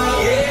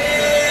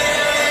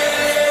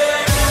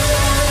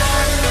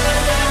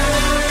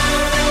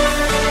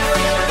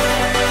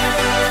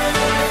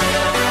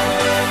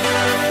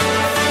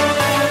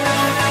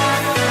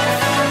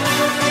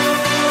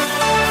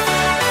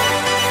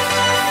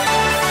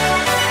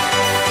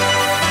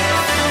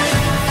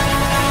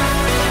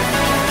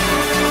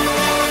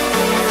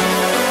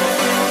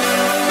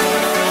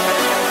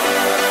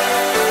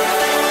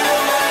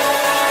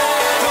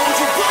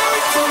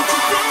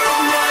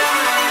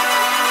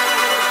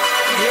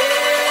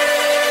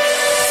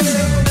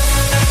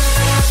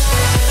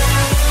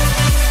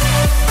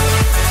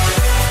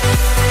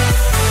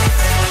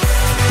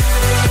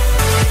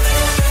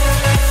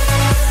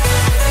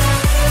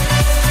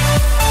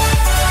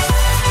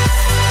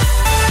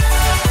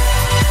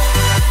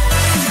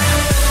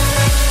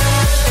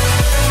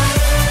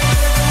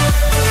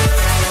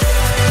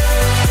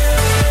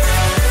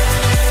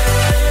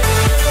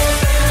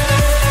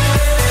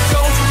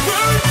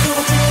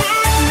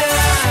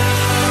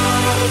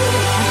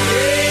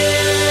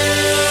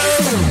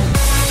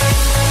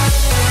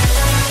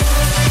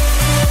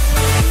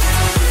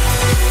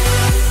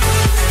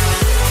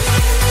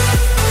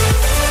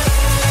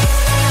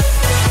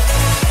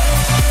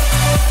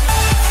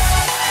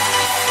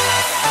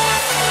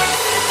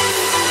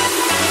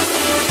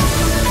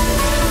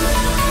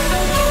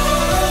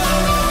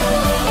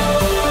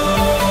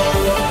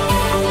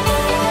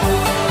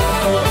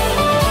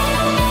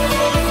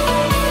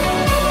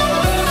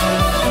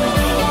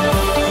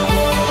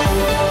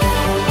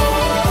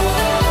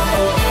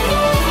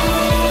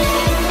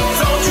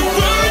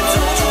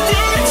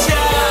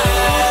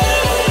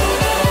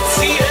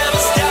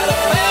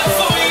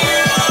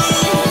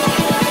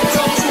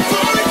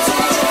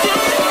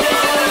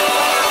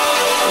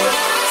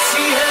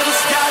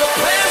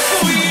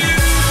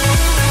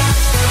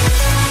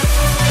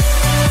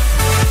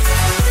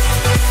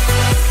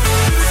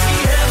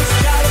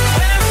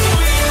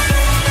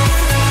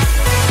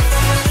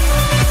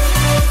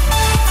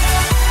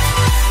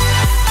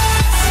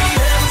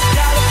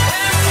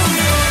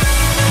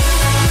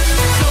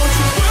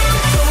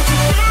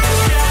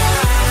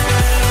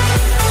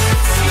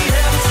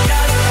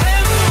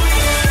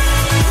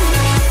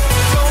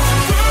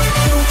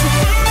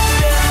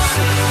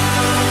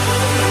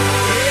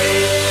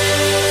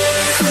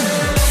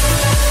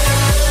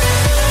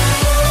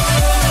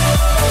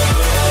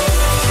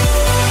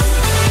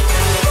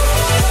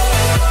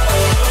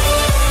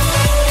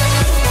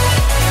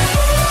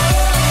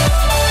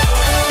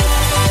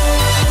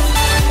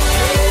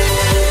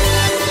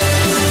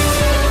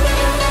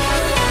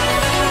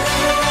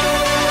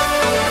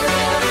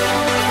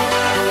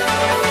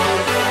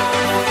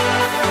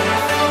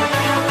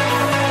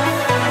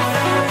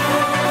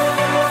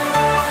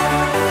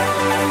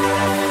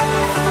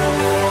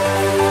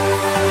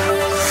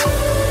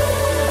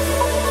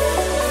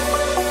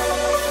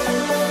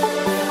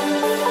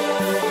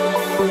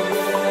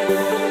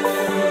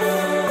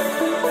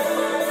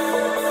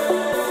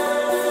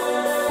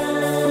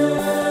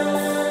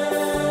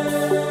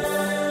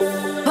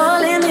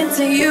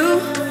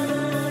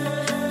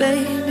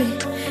 baby.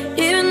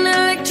 Even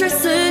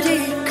electricity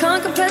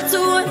can't compare to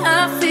what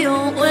I feel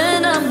when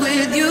I'm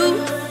with you.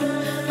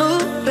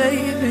 Oh,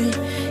 baby,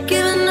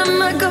 giving up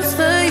my ghost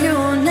for you.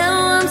 Now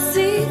I'm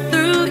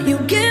see-through. You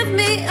give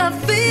me a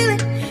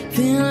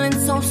feeling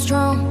so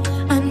strong.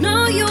 I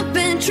know you've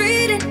been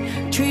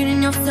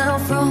treating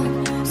yourself wrong.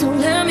 So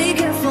let me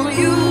care for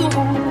you.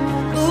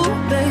 Oh,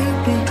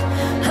 baby,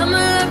 I'ma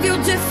love you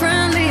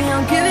differently.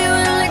 I'll give you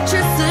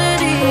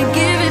electricity,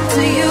 give it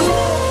to you.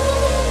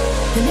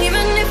 And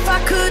even if I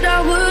could, I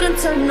wouldn't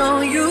turn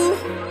on you.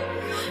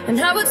 And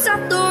I would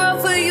stop the world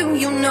for you.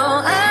 You know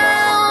I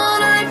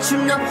wanna let you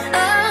know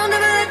I'll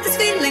never let this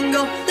feeling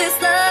go. This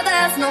love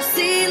has no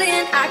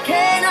ceiling, I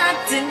cannot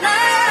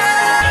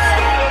deny.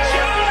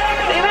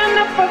 Even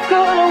if I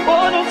could, I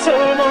wouldn't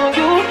turn on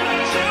you.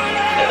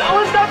 And I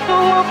would stop the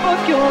world for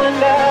you.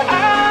 And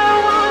I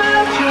wanna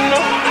let you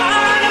know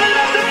I'll never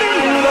let this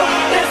feeling go.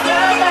 This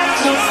love has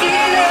no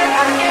ceiling,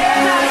 I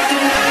cannot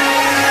deny.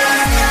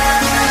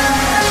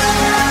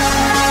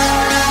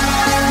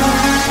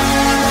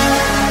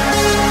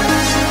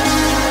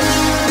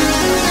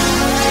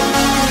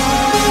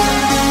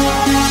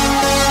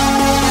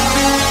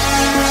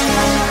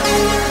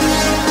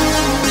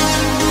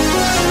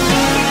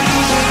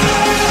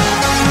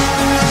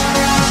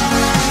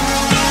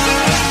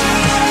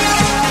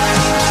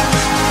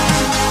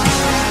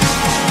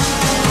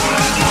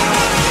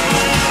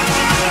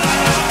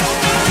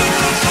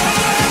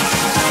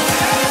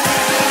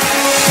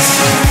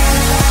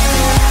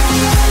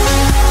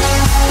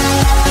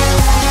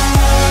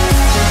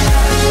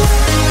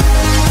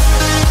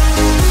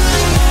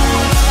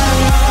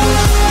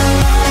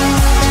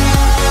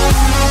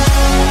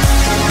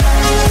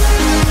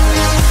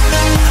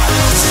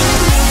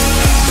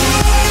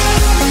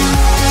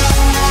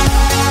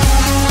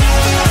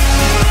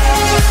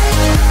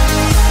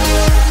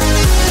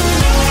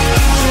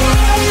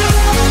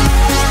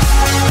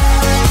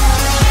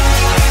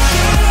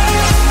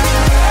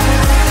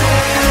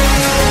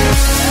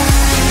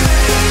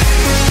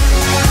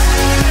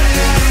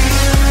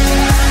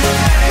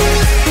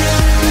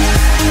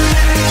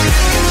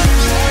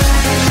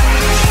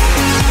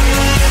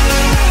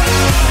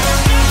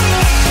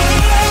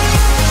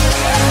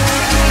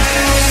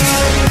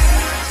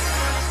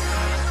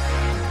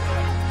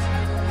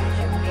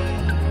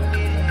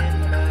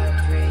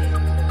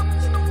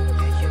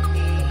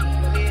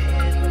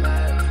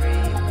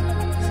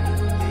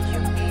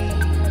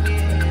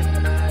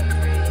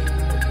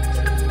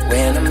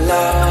 When I'm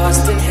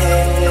lost in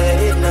heaven,